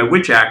played by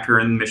which actor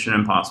in Mission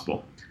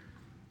Impossible?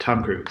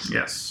 Tom Cruise.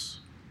 Yes.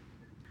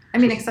 I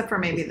mean, except for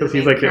maybe the Because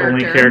main he's like the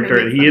only character.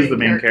 Maybe He is the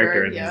main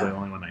character, and yeah. he's the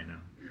only one I know.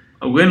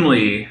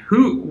 Lindley,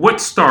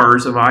 what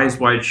stars of Eyes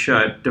Wide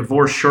Shut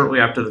divorced shortly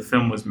after the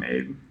film was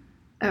made?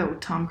 Oh,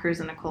 Tom Cruise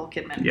and Nicole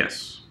Kidman.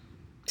 Yes.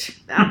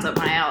 That's up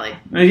my alley.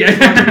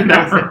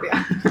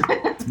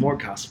 More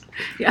gossip.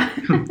 Yeah.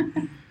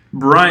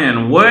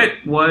 Brian, what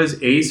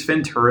was Ace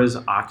Ventura's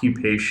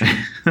occupation?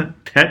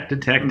 Pet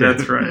detective.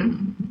 That's right.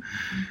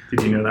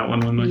 Did you know that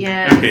one, Lindley?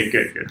 Yes. Okay,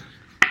 good.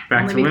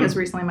 Back Only to because Lynn.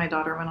 recently my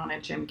daughter went on a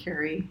Jim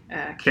Carrey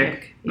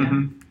kick.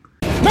 Yeah.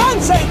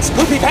 Nonsense,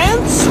 poopy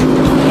pants!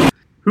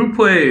 Who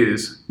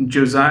plays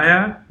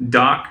Josiah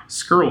Doc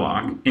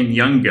Skurlock in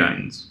Young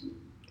Guns?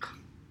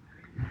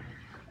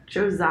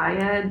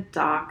 Josiah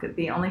Doc.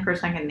 The only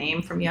person I can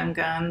name from Young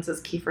Guns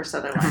is Kiefer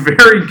Sutherland.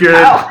 Very good.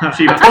 Oh.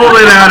 She pulled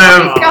it out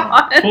of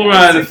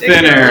God.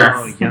 thin air.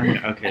 Oh, young.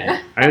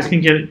 Okay. I was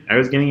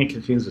getting it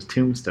confused with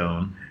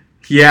Tombstone.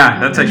 Yeah,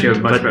 that's actually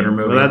a much better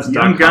movie. Well, that's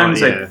Young Doc Guns,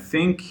 Holly, yeah. I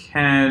think,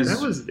 has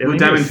That was- I with think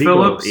Diamond it was sequel.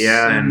 Phillips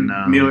Yeah, and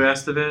and, Emilio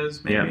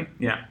Estevez, maybe.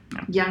 Yeah.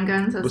 Yeah. Young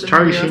Guns. Was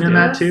Charlie Sheen in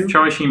that too?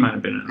 Charlie Sheen might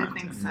have been in I that.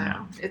 think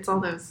so. It's all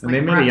those. And Like,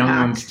 they made Brat a Young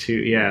Pack. Ones too.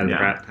 Yeah, the Yeah.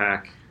 Brat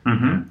Pack.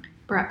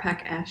 Brat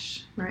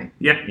Pack-esh, right?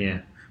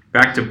 Yeah.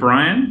 Back to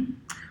Brian.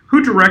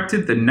 Who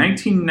directed the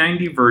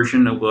 1990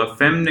 version of La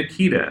Femme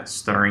Nikita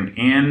starring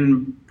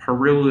Anne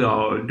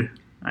Parillaud?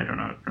 I don't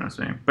know how to pronounce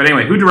her name. But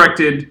anyway, who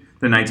directed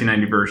the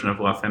 1990 version of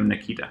La Femme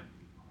Nikita?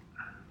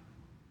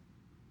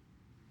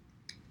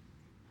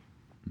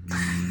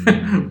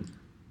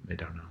 I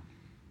don't know.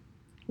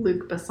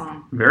 Luc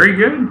Besson. Very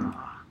good.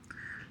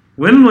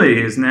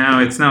 Lindley is now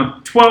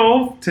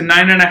 12 to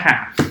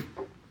 9.5.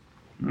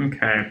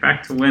 Okay,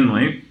 back to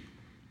Lindley.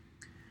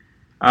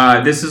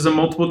 This is a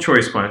multiple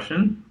choice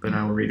question, but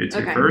I will read it to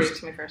you first. Read it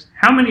to me first.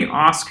 How many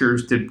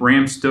Oscars did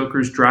Bram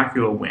Stoker's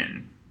Dracula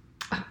win?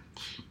 I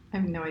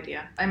have no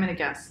idea. I'm gonna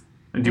guess.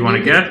 Do you want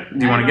to get?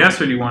 Do you want to guess,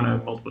 or do you want a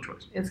multiple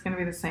choice? It's gonna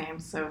be the same.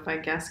 So if I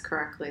guess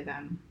correctly,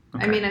 then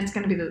Okay. I mean it's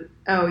gonna be the.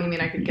 Oh, you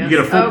mean I could guess? You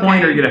get a full Okay.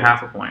 point, or you get a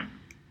half a point.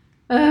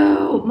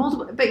 Oh,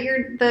 multiple. But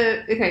you're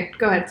the. Okay,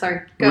 go ahead.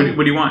 Sorry. Go.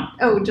 What do you want?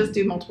 Oh, just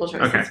do multiple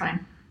choice. Okay. That's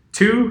fine.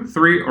 2,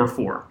 3, or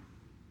 4?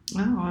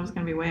 Oh, I was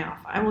going to be way off.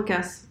 I will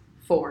guess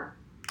 4.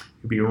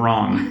 You'd be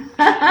wrong.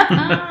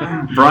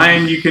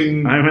 Brian, you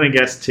can... I'm going to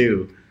guess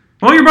 2.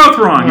 Well, you're both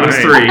wrong. It was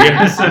 3.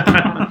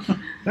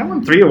 That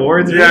won 3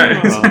 awards?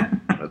 Yeah.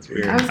 Oh, that's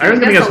weird. I was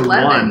going to guess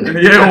 11.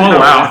 1. Yeah, well,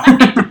 wow. I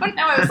don't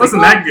know. I was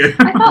Wasn't like, that good.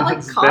 I thought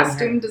like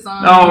costume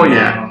design. Oh,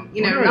 yeah. And,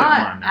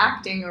 not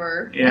acting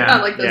or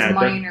not like those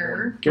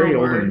minor. Gary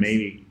awards. Oldman,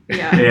 maybe.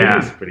 Yeah. Yeah.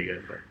 He's pretty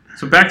good. But.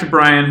 So back to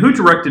Brian. Who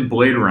directed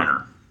Blade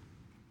Runner?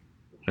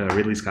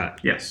 Ridley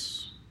Scott.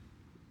 Yes.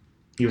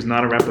 He was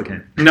not a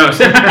replicant. No.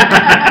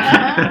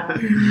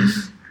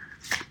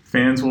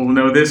 Fans will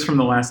know this from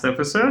the last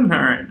episode. All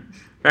right.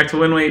 Back to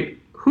Lindley.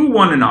 Who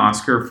won an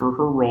Oscar for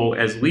her role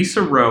as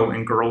Lisa Rowe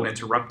in Girl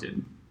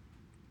Interrupted?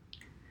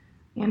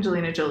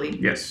 Angelina Jolie.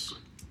 Yes.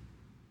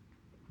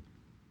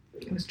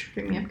 It was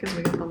tripping me up because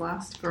we got the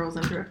last Girls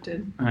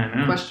Interrupted I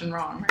know. question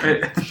wrong.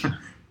 Right?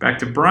 Back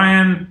to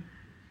Brian.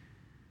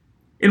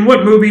 In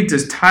what movie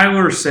does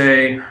Tyler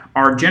say,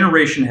 "Our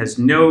generation has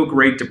no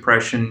Great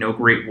Depression, no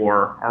Great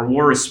War. Our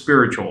war is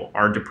spiritual.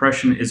 Our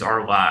depression is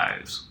our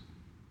lives"?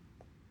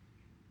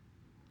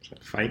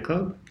 Fight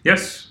Club?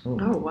 Yes.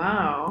 Oh,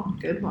 wow.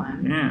 Good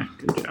one. Yeah,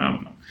 good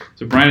job.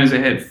 So Brian is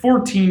ahead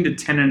 14 to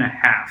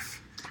 10.5.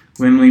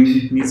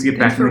 Lindley needs to get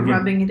back Thanks for in the game.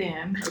 rubbing it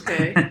in.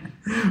 Okay.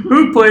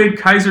 Who played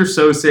Kaiser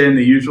Soze in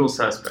The Usual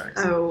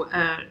Suspects? Oh,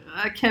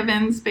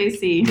 Kevin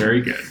Spacey.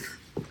 Very good.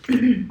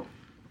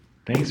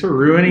 Thanks for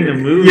ruining the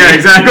movie. Yeah,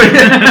 exactly.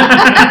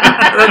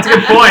 That's a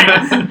good point.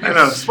 I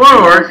know.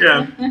 Spoiler work,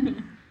 yeah.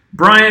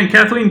 Brian,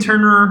 Kathleen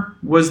Turner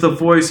was the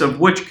voice of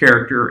which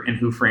character in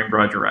Who Framed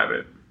Roger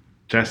Rabbit?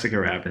 Jessica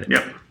Rabbit.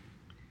 Yep.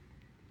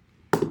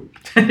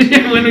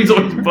 Lindley's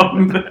always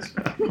bummed.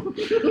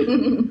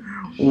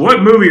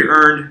 What movie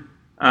earned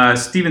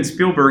Steven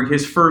Spielberg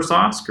his first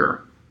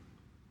Oscar?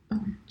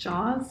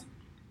 Jaws?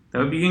 That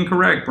would be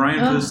incorrect.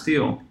 Brian for the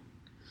steal.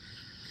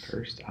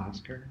 First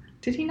Oscar?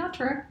 Did he not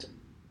direct?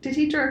 Did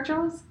he direct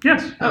Jaws?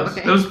 Yes. Oh,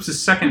 okay. That was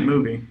his second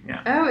movie.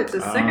 Yeah. Oh, it's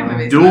his second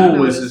movie. Duel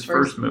was his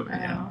first movie.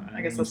 Yeah.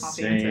 I guess that's not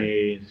the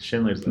answer.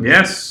 Schindler's List.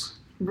 Yes.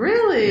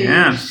 Really?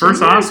 Yeah, first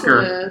Schindler's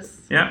Oscar.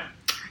 List. Yeah.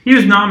 He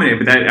was nominated,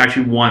 but that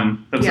actually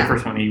won. That was Yeah. the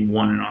first one he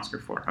won an Oscar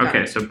for. Got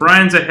Okay, it. so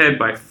Brian's ahead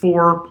by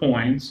 4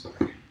 points.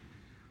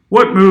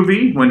 What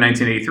movie, when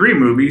 1983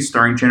 movie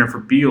starring Jennifer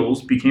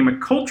Beals, became a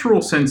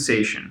cultural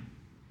sensation?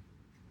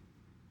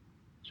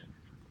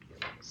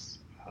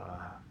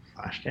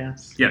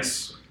 Flashdance?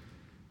 Yes.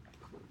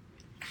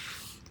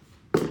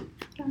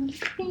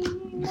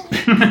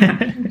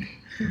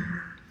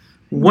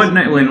 What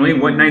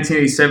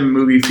 1987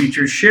 movie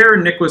features Cher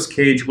and Nicolas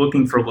Cage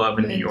looking for love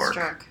in New York?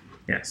 Moonstruck.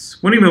 Yes.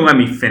 Wouldn't even let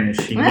me finish.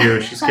 She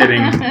knew. She's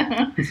kidding.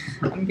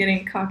 I'm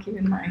getting cocky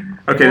in my.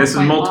 Okay, this is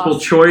 4-point multiple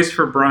loss. choice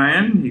for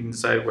Brian. You can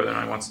decide whether or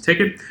not he wants to take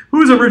it. Who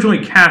was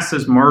originally cast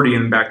as Marty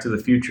in Back to the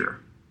Future?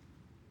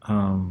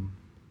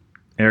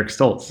 Eric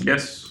Stoltz.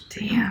 Yes.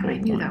 Damn, I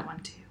knew that one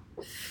too.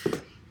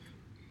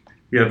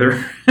 The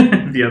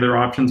other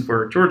options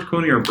were George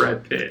Clooney or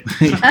Brad Pitt.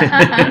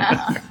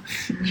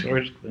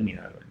 George Clooney.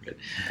 That would be good.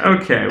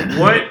 Okay,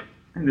 what?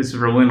 And this is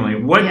for Lindley.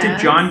 What did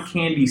Yes. John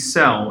Candy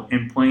sell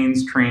in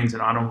Planes, Trains,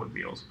 and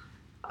Automobiles?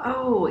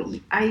 Oh,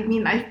 I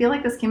mean, I feel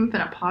like this came up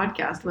in a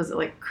podcast. Was it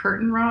like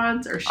curtain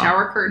rods or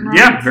shower curtain rods?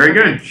 Yeah, very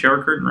Okay. good.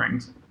 Shower curtain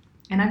rings.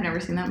 And I've never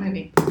seen that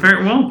movie.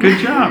 Very well. Good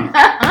job.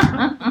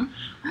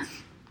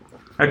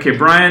 Okay,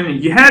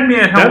 Brian, you had me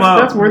at hello.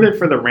 That's worth it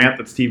for the rant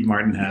that Steve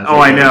Martin has. Oh,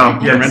 I know.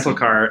 The Yes. rental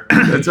car.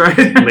 That's right.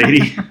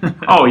 Lady.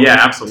 Oh, yeah,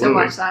 absolutely. To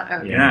watch that?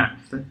 Okay. Yeah.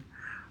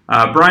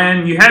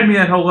 Brian, you had me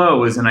at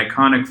hello is an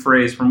iconic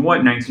phrase from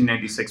what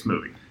 1996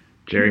 movie?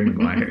 Jerry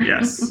Maguire.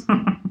 Yes.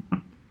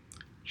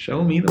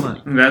 Show me the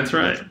money. That's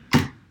right.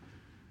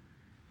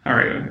 All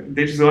right.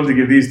 They just love to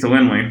give these to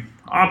Lindley.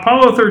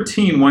 Apollo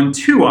 13 won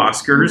 2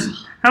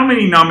 Oscars. How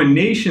many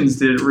nominations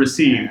did it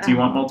receive? Do you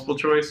want multiple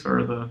choice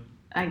or the...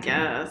 I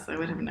guess. I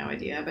would have no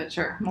idea, but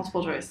sure.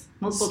 Multiple choice.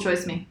 Multiple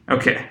choice me.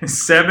 Okay.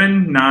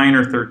 7, 9,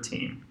 or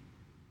 13?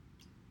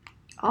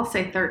 I'll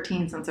say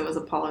 13 since it was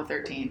Apollo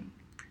 13.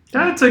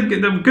 That's a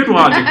good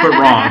logic, but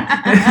wrong.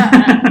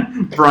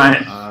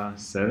 Brian.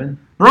 7?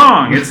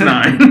 Wrong. It's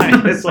 9.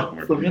 It's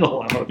almost the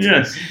middle.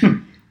 Yes.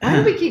 Why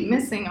do we keep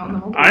missing on the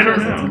multiple I don't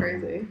choice? know. That's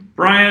crazy.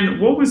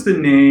 Brian, what was the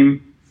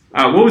name?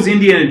 What was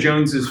Indiana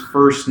Jones's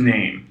first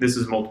name? This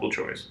is multiple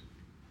choice.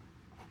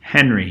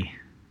 Henry.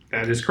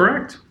 That is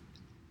correct.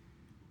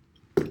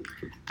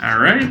 All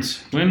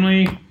right,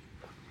 Lindley.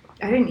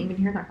 I didn't even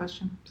hear that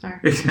question. Sorry.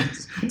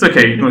 It's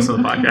okay. You can listen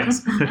to the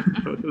podcast.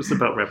 It was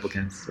about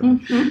replicants. So.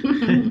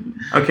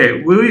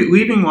 Okay,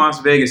 Leaving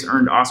Las Vegas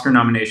earned Oscar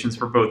nominations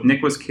for both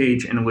Nicolas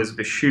Cage and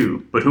Elizabeth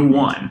Shue, but who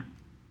won?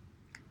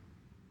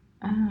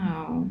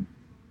 Oh.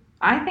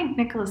 I think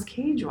Nicolas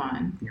Cage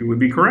won. You would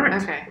be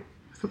correct. Okay.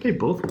 I thought they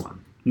both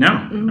won. No.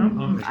 I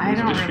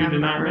don't Elizabeth Shue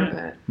did not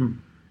remember,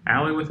 win.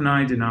 Allie with an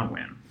I did not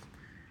win.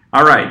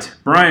 All right,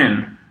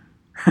 Brian.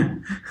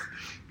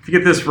 If you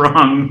get this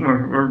wrong,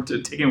 we're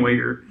taking away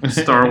your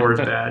Star Wars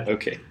badge.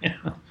 Okay.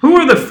 Who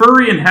are the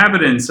furry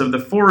inhabitants of the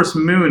forest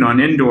moon on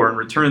Endor in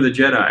Return of the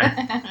Jedi?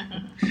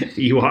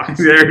 Ewoks.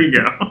 There you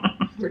go.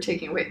 We're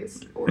taking away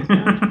his order.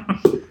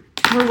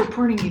 We're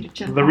reporting you to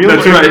Jeff. The real,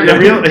 That's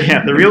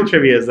right, the real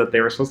trivia is that they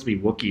were supposed to be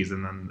Wookiees,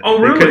 and then Oh,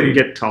 they really? couldn't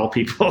get tall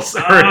people.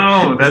 So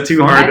Oh, that's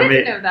too hard I to didn't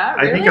make. know that,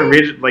 I think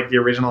really? the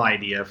original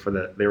idea for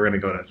they were going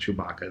to go to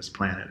Chewbacca's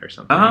planet or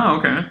something. Oh,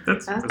 okay.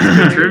 That's That's good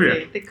crazy.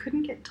 trivia. They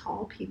couldn't get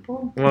tall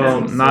people. Well,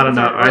 That seems not so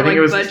enough. hard. I Or, think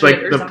it was budget like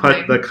or the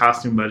something.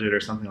 costume budget or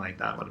something like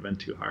that would have been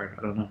too hard.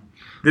 I don't know.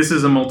 This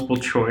is a multiple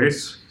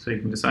choice, so you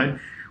can decide.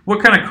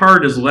 What kind of car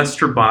does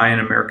Lester buy in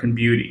American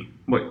Beauty?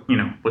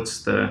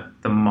 What's the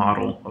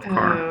model of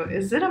car? Oh,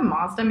 is it a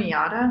Mazda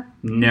Miata?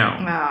 No.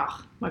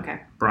 Oh,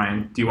 okay.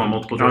 Brian, do you want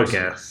multiple I'll choice?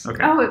 guess.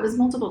 Okay. Oh, it was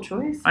multiple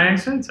choice? I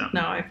said so.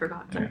 No, I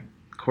forgot. Okay.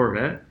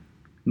 Corvette?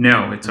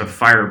 No, it's a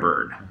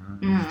Firebird.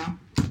 Mm.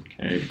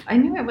 Okay. I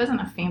knew it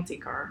wasn't a fancy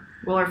car.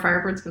 Well, are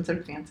Firebirds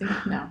considered fancy?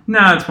 No.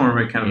 No, it's more of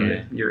a kind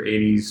of your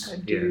 80s. A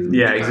dude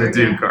Yeah, it's a car,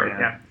 dude yeah. car.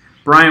 Yeah.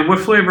 Brian, what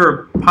flavor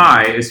of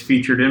pie is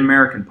featured in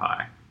American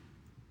Pie?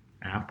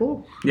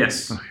 Apple?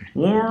 Yes.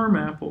 Warm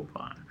apple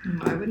pie.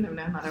 I wouldn't have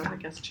known that. I would have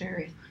guessed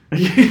cherry.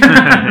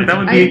 That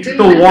would I be didn't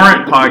the know.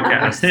 Warrant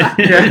podcast.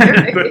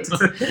 Right. But-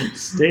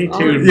 Stay Oh,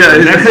 tuned. Yeah, for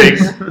next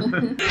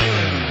exactly.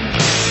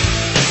 week.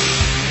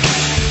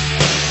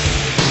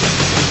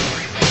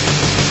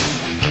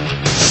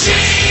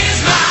 She's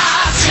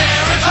my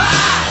cherry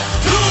pie.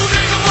 Who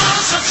nigga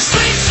wants such a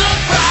sweet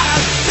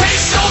surprise?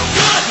 Tastes so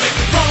good, make a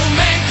grown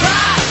man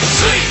cry.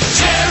 Sweet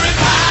cherry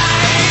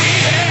pie,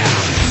 yeah.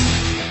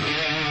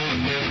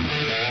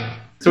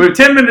 So we have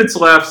 10 minutes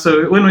left,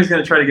 so Linley's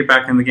going to try to get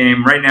back in the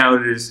game. Right now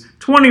it is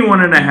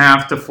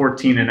 21.5 to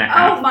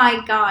 14.5. Oh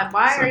my god,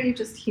 why are you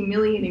just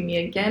humiliating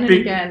me again and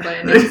Be- again by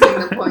announcing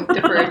the point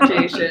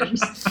differentiation?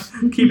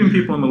 Keeping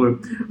people in the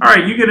loop. All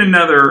right, you get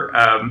another,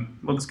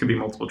 well, this could be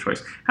multiple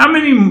choice. How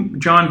many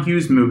John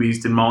Hughes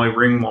movies did Molly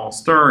Ringwald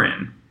star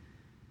in?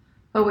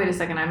 Oh, wait a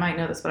second, I might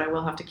know this, but I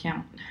will have to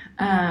count.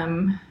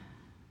 I'm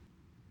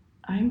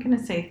going to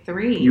say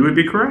 3. You would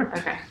be correct.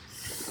 Okay.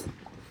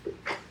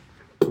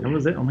 That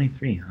was it? Only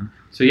 3, huh?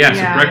 So yeah,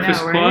 Yeah, so I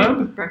Breakfast know, right?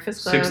 Club,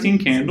 Breakfast Club, 16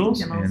 Candles.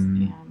 16 Candles,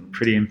 And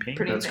Pretty in Pink?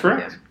 Pretty in That's Pink,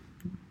 correct.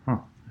 Huh. I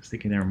was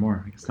thinking there were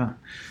more. I guess not.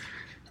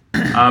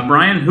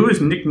 Brian, who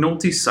is Nick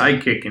Nolte's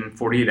sidekick in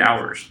 48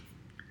 Hours?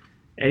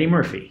 Eddie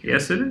Murphy.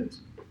 Yes, it is.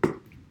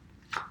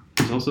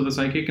 He's also the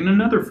sidekick in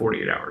another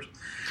 48 Hours.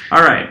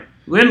 All right,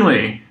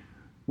 Linley,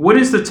 what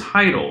is the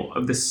title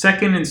of the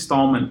second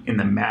installment in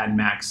the Mad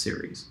Max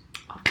series?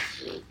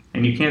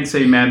 And you can't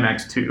say Mad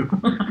Max 2.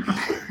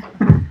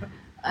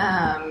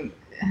 I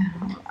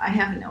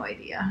have no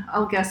idea.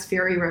 I'll guess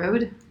Fury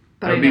Road,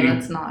 but That I would know be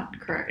that's not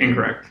correct.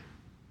 Incorrect.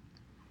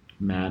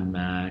 Mad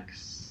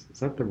Max. Is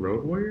that the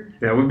Road Warrior?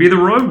 That would be the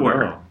Road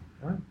Warrior. Oh,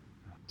 what?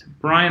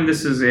 Brian,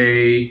 this is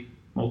a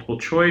multiple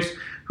choice.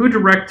 Who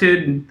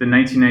directed the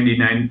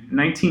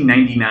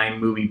 1999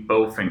 movie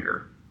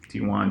Bowfinger? Do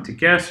you want to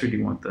guess or do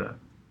you want the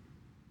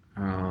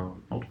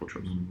multiple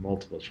choice?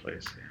 Multiple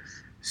choice,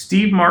 yes.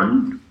 Steve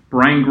Martin,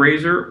 Brian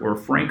Grazer, or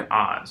Frank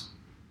Oz?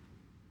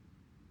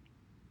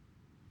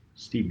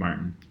 Steve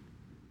Martin.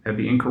 That'd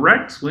be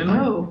incorrect, Linley.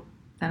 Oh,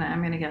 then I'm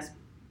going to guess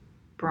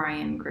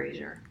Brian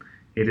Grazer.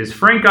 It is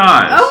Frank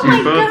Oz. Oh my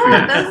You're both god,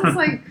 correct. this is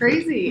like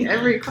crazy.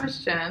 Every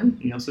question.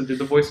 He also did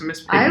the voice of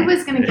Miss Piggy. I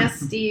was going to guess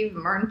Steve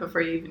Martin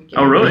before you even gave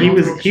Oh, really? me He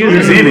was multiple in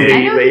choice. it.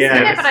 I know but he's yeah,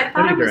 in it, but I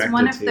thought he it was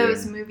one of directed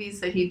those too, movies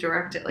that he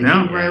directed. Like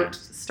No. he wrote,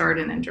 starred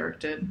in, and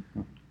directed.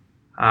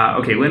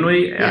 Okay,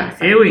 Linley. Yeah,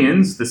 sorry.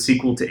 Aliens, the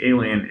sequel to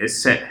Alien,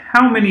 is set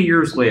how many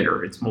years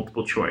later? It's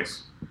multiple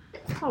choice.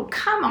 Oh,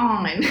 come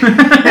on.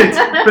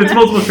 But it's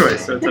multiple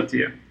choice, so it's up to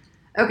you.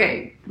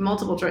 Okay,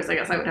 multiple choice. I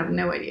guess I would have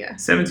no idea.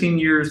 17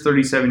 years,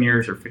 37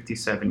 years, or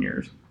 57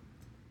 years?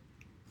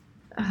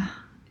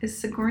 Is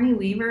Sigourney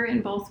Weaver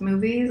in both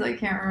movies? I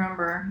can't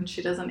remember. And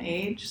she doesn't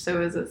age, so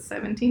is it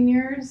 17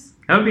 years?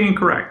 That would be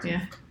incorrect.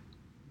 Yeah.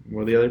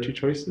 What are the other two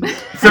choices?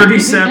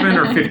 37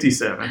 or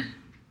 57?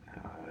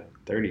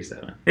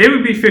 37. It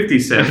would be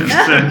 57. So,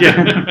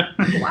 yeah.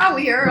 Wow,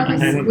 we are on I a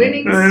don't know.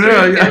 winning I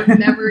know, streak yeah. of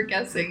never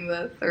guessing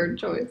the third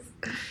choice.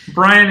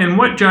 Brian, in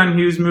what John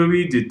Hughes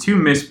movie did two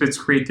misfits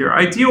create their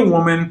ideal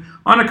woman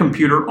on a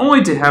computer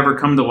only to have her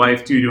come to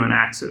life due to an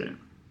accident?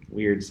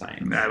 Weird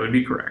Science. That would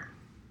be correct.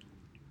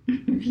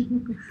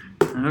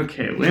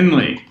 Okay,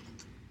 Linley.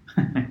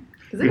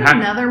 Is it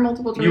another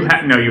multiple choice? You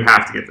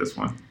have to get this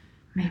one.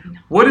 Maybe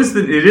not. What is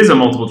the? It is a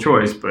multiple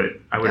choice, but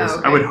I would Oh,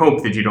 okay. I would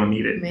hope that you don't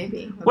need it.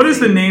 Maybe. What is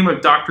the name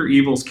of Dr.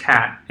 Evil's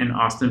cat in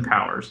Austin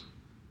Powers?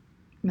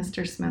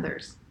 Mr.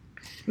 Smithers.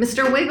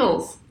 Mr.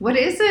 Wiggles. What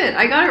is it?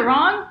 I got it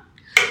wrong?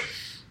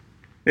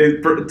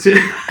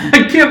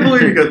 I can't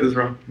believe you got this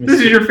wrong.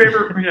 This is your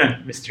favorite? Yeah.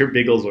 Mr.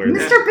 Bigglesworth.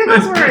 Mr.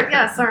 Bigglesworth.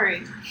 Yeah,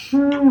 sorry.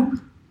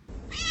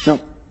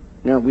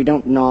 No, we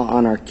don't gnaw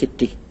on our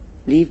kitty.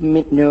 Leave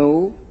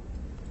Minnie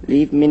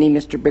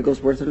Mr.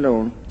 Bigglesworth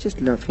alone.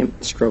 Just love him,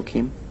 stroke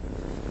him.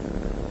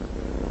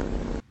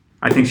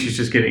 I think she's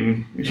just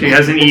getting. She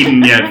hasn't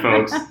eaten yet,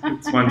 folks.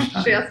 It's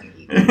lunchtime. She hasn't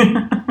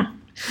eaten.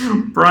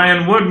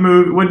 Brian, what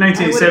movie? What I would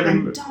have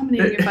 1987? been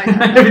dominating if I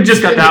had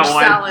just got that spinach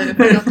one. salad if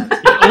I got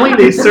that.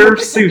 Apparently, they serve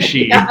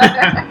sushi.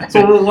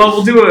 So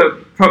we'll do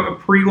a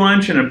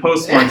pre-lunch and a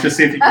post-lunch to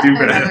see if you can do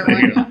better.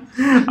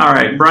 All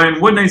right, Brian,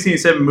 what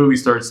 1987 movie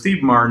starred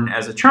Steve Martin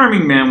as a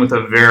charming man with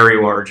a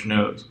very large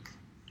nose?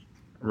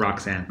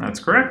 Roxanne. That's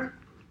correct.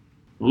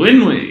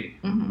 Lindley,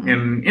 in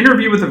an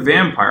interview with a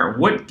vampire,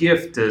 what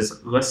gift does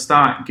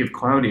Lestat give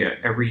Claudia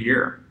every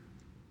year?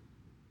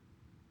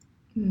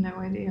 No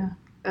idea.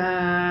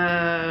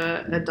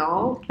 A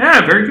doll?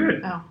 Yeah, very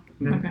good. Oh,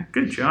 okay.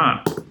 Good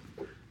job.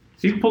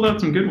 So you pulled out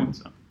some good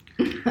ones, though.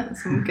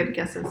 Some good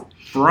guesses.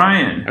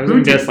 Brian. I was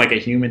going to guess like a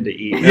human to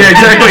eat. Yeah,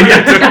 exactly.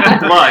 Yeah,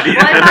 blood. Well,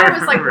 I thought it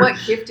was like, what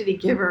gift did he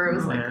give her? It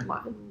was like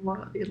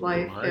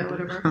life, yeah,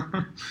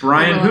 whatever.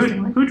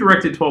 Brian, who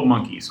directed 12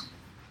 Monkeys?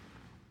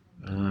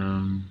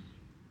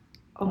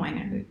 Oh, I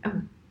know.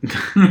 Oh.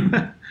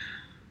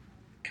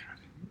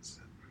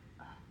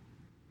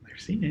 I've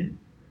seen it.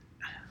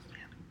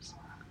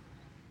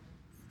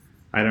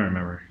 I don't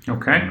remember.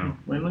 Okay.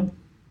 Lindley?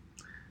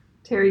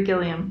 Terry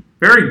Gilliam.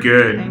 Very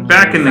good. Thank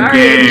Back you. in the Sorry,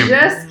 game. It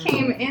just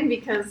came in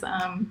because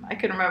I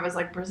couldn't remember. It was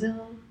like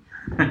Brazil.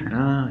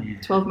 Oh, yeah.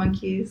 12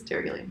 Monkeys,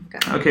 Terry Gilliam.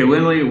 Okay. Okay,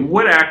 Lindley,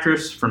 what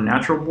actress from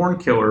Natural Born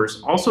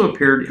Killers also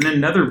appeared in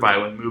another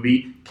violent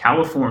movie,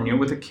 California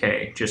with a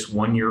K, just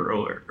 1 year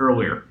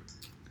earlier?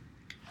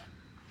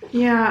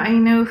 Yeah, I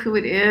know who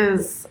it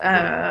is.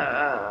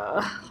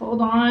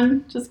 Hold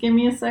on. Just give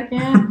me a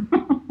second.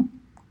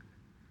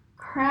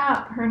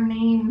 Crap, her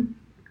name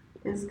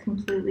is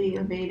completely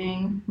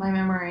evading my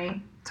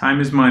memory. Time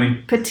is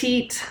money.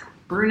 Petite,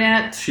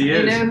 brunette. She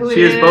is. I know who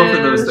She it is both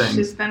of those things.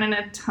 She's been in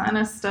a ton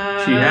of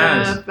stuff. She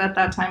has. At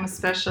that time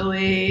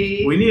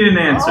especially. We need an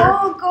answer.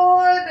 Oh,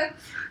 God.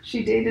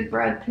 She dated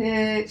Brad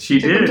Pitt. She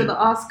took him did. to the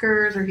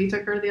Oscars, or he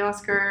took her to the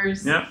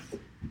Oscars. Yep.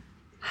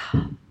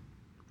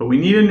 But we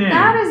need a name.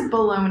 That is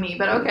baloney,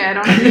 but okay, I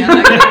don't know the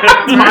other.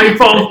 It's my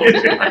fault.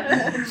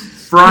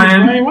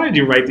 Brian. Why did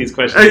you write these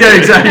questions? Yeah,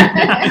 exactly.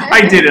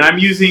 I did it. I'm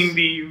using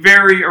the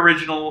very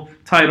original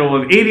title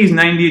of 80s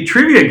 90s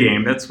trivia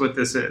game. That's what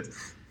this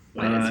is.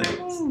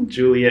 It's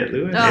Juliette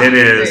Lewis. Oh, It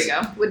is. There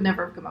you go. Would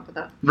never have come up with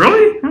that.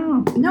 Really?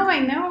 Oh. No, I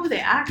know the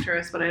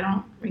actress, but I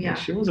don't. Yeah.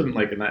 She wasn't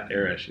like in that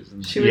era. She was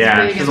in. She was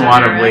Yeah, big she's in a that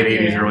lot of era. late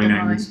 80s, Yeah, early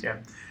definitely. 90s. Yeah.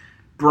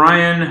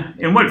 Brian,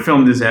 in what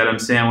film does Adam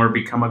Sandler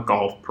become a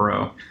golf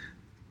pro?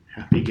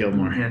 Happy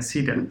Gilmore. Yes,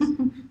 he does.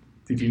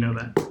 Did you know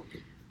that?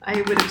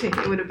 I would have taken.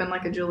 It would have been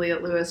like a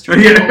Juliette Lewis. Yeah.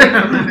 Away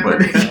from my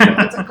memory.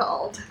 What's it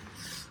called?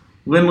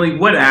 Lindley,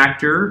 what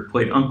actor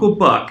played Uncle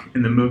Buck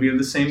in the movie of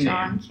the same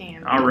John name?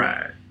 Candy. All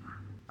right.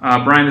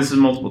 Brian, this is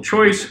multiple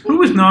choice. Who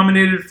was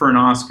nominated for an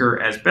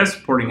Oscar as Best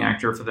Supporting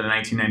Actor for the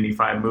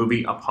 1995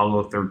 movie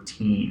Apollo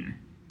 13?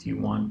 Do you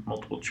want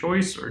multiple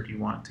choice or do you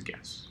want to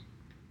guess?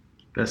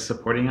 Best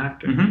Supporting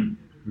Actor?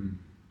 Mm-hmm.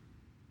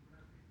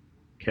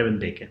 Kevin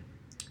Bacon.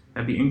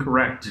 That'd be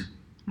incorrect.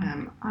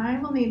 I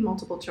will need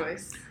multiple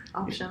choice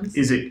options.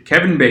 Is it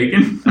Kevin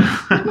Bacon,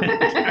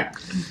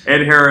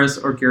 Ed Harris,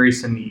 or Gary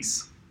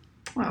Sinise?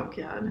 Oh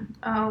God,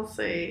 I'll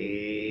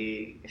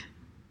say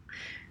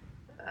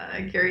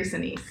Gary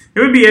Sinise. It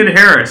would be Ed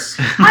Harris.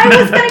 I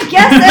was gonna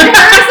guess Ed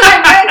Harris,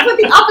 and I went with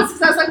the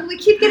opposite. I was like, well, we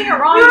keep getting it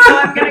wrong, so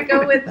I'm gonna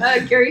go with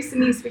Gary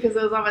Sinise because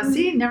it was on my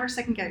see. Never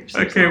second guess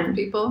yourself, Okay,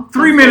 people.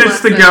 3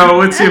 minutes to go.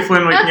 Let's see if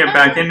Lindley can get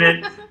back in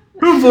it.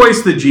 Who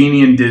voiced the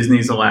genie in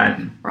Disney's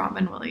Aladdin?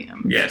 Robin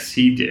Williams. Yes,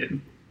 he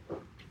did.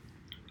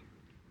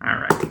 All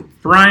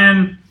right.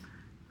 Brian,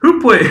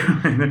 who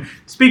played...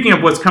 Speaking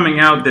of what's coming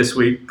out this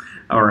week,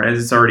 or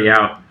as it's already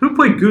out, who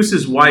played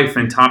Goose's wife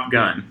in Top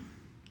Gun?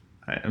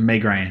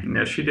 Meg Ryan.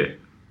 Yes, she did.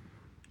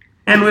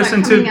 And When's that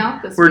listen coming to...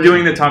 out this We're week?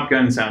 doing the Top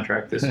Gun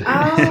soundtrack this week.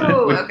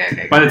 Oh,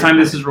 okay. By the time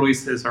this is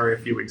released, it's already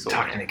a few weeks old.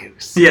 Talking to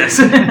Goose. Yes.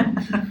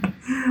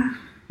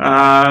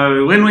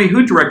 Lindley,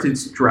 who directed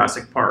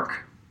Jurassic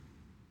Park?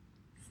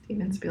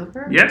 Steven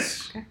Spielberg?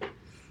 Yes. Okay.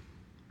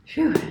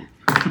 Phew.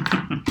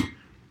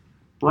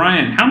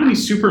 Brian, how many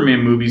Superman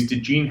movies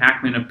did Gene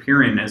Hackman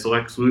appear in as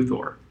Lex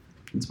Luthor?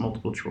 It's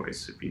multiple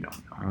choice if you don't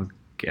know. I'll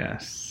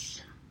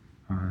guess.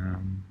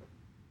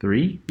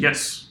 3?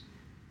 Yes.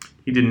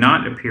 He did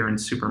not appear in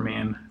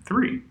Superman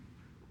 3.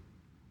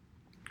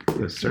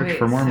 The Search Wait,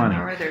 for More so Money.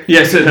 now are there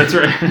Yes, three? that's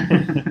right.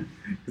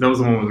 That was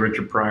the one with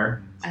Richard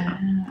Pryor. Okay.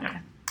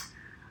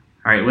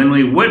 All right,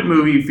 Lindley, what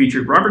movie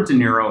featured Robert De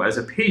Niro as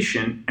a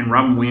patient and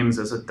Robin Williams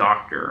as a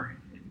doctor?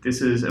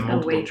 This is a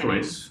multiple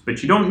Awakening. choice,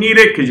 but you don't need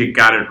it because you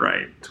got it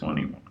right.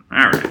 21.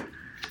 All right.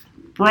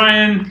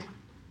 Brian,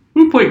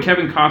 who played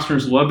Kevin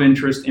Costner's love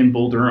interest in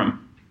Bull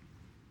Durham?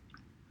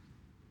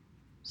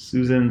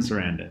 Susan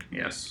Sarandon.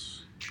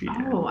 Yes, she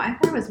did. Oh, I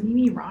thought it was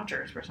Mimi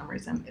Rogers for some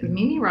reason. Is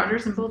Mimi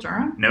Rogers in Bill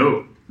Durham?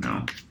 No.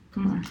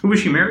 Who was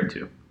she married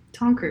to?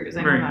 Tom Cruise.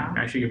 I know that.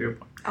 I should give you a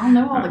point. I'll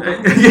know all the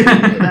girls.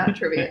 Yeah. That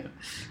trivia.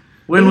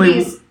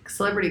 Lindley, 80s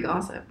celebrity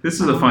gossip.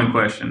 this is a fun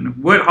question.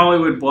 What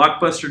Hollywood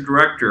blockbuster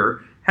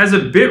director has a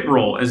bit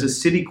role as a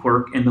city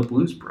clerk in The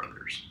Blues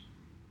Brothers?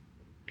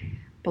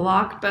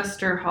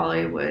 Blockbuster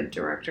Hollywood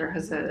director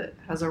has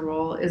a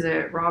role. Is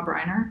it Rob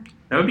Reiner?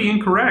 That would be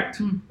incorrect.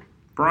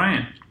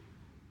 Brian.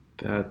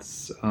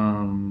 That's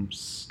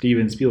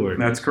Steven Spielberg.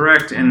 That's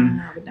correct,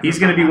 and he's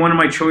going to be one of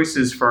my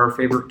choices for our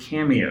favorite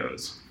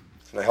cameos.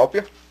 Can I help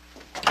you?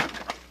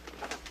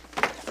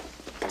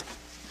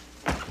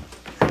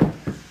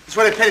 That's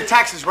where they pay the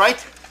taxes,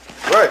 right?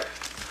 Right.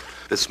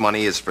 This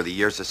money is for the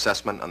year's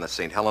assessment on the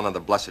St. Helena of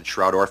the Blessed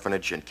Shroud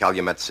Orphanage in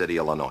Calumet City,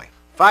 Illinois.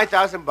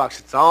 $5,000.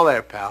 It's all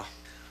there, pal.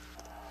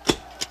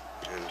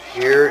 And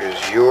here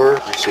is your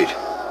receipt.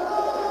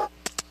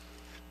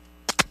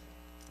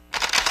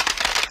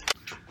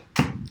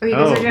 Oh, you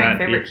guys are doing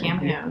favorite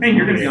cameos. Hey,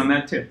 you're going to be on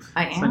that too.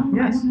 I am?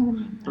 Yes. I don't have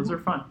any. Those are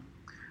fun.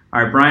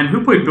 All right, Brian,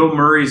 who played Bill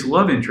Murray's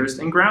love interest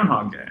in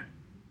Groundhog Day?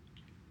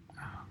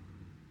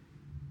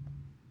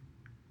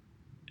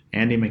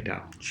 Andy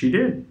McDowell. She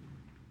did.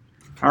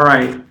 All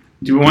right.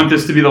 Do we want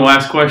this to be the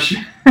last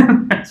question?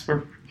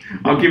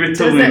 I'll give it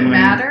to Does Lynn. it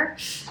matter?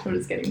 I'm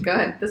just kidding. Go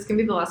ahead. This can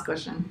be the last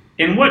question.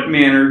 In what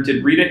manner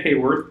did Rita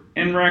Hayworth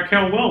and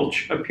Raquel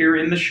Welch appear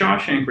in The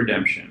Shawshank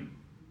Redemption?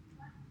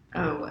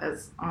 Oh,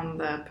 as on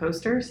the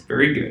posters?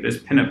 Very good, as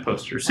pinup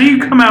posters. So you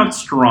come out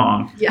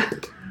strong. Yeah.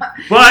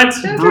 But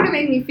Don't try to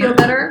make me feel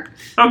better.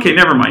 Okay,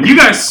 never mind. You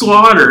guys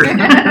slaughtered.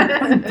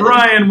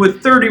 Brian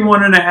with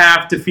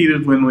 31.5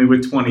 defeated Lindley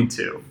with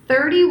 22.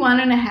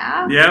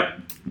 31.5? Yep.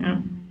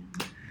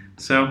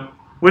 So,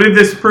 what did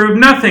this prove?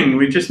 Nothing.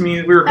 We just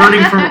mean we were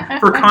hurting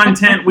for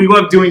content. We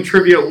love doing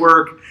trivia at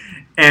work,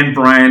 and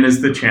Brian is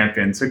the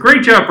champion. So,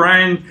 great job,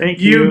 Brian. Thank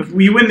you.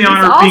 You win the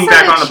honor of being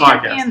back on the podcast. He's also the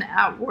champion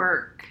at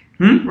work.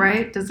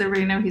 Right? Does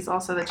everybody know he's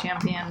also the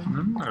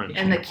champion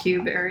in the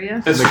cube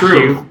area? That's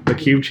true. The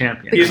cube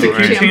champion. He's the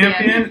cube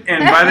champion,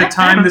 and by the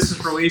time this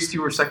is released,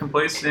 you were second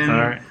place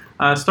in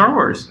Star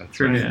Wars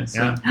trivia.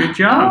 So good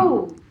job.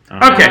 Oh.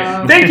 Okay,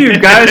 thank you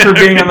guys for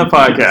being on the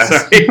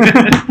podcast.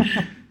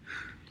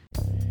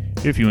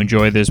 If you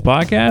enjoyed this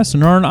podcast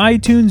and are an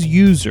iTunes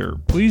user,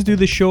 please do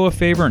the show a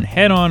favor and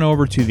head on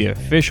over to the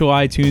official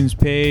iTunes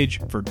page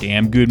for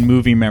Damn Good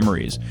Movie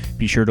Memories.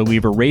 Be sure to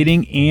leave a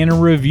rating and a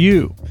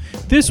review.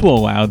 This will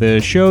allow the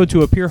show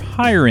to appear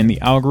higher in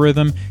the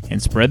algorithm and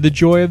spread the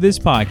joy of this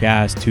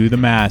podcast to the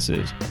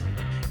masses.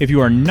 If you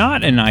are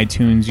not an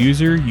iTunes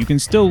user, you can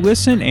still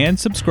listen and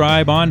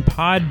subscribe on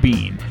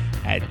Podbean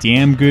at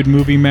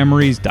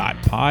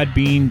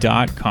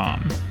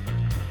damngoodmoviememories.podbean.com.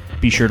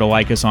 Be sure to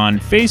like us on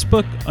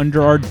Facebook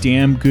under our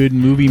Damn Good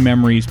Movie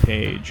Memories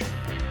page.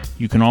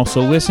 You can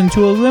also listen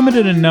to a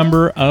limited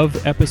number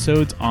of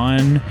episodes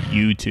on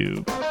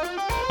YouTube.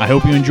 I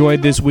hope you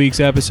enjoyed this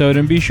week's episode,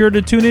 and be sure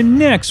to tune in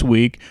next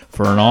week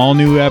for an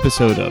all-new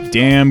episode of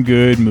Damn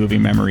Good Movie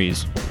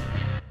Memories.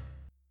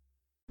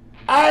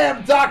 I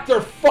am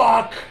Dr.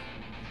 Fuck.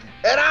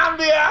 And I'm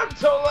the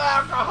Total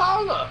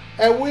Alcoholic.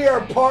 And we are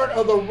part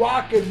of the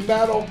Rock and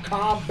Metal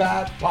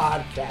Combat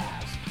Podcast.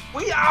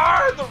 We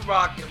are the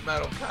Rock and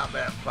Metal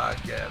Combat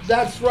Podcast.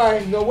 That's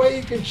right. And the way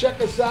you can check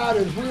us out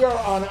is we are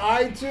on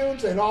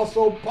iTunes and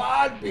also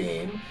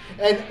Podbean.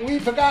 And we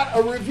forgot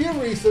a review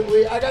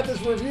recently. I got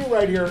this review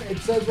right here. It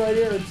says right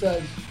here, it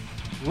says,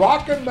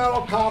 Rock and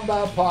Metal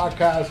Combat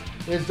Podcast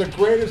is the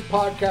greatest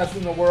podcast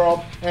in the world,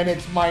 and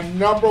it's my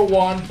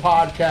 #1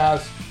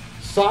 podcast,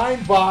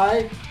 signed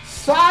by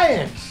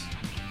Science.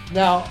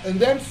 Now, and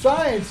then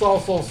Science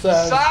also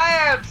says...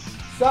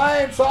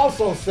 Science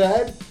also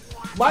said...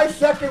 My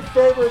second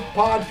favorite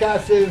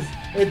podcast is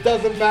It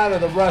Doesn't Matter,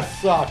 the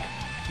rest suck.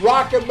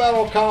 Rock and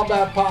Metal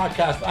Combat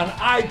Podcast on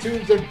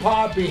iTunes and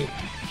Podbean.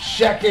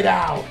 Check it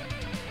out.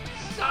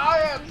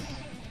 Science!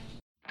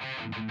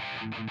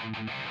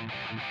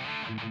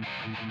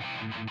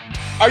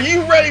 Are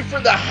you ready for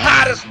the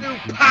hottest new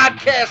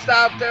podcast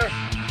out there?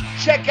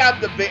 Check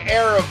out the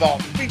Vieira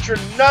Vault,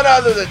 featuring none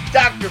other than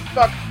Dr.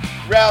 Fuck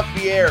Ralph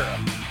Vieira.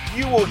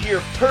 You will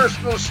hear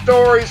personal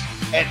stories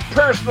and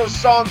personal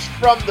songs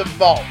from the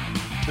vault.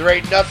 There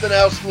ain't nothing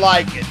else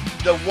like it.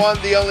 The one,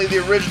 the only, the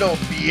original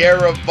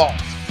Vieira Vault.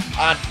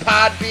 On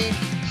Podbean,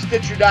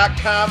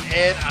 Stitcher.com,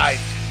 and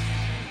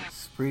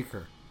iTunes.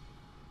 Spreaker.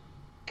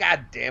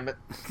 God damn it.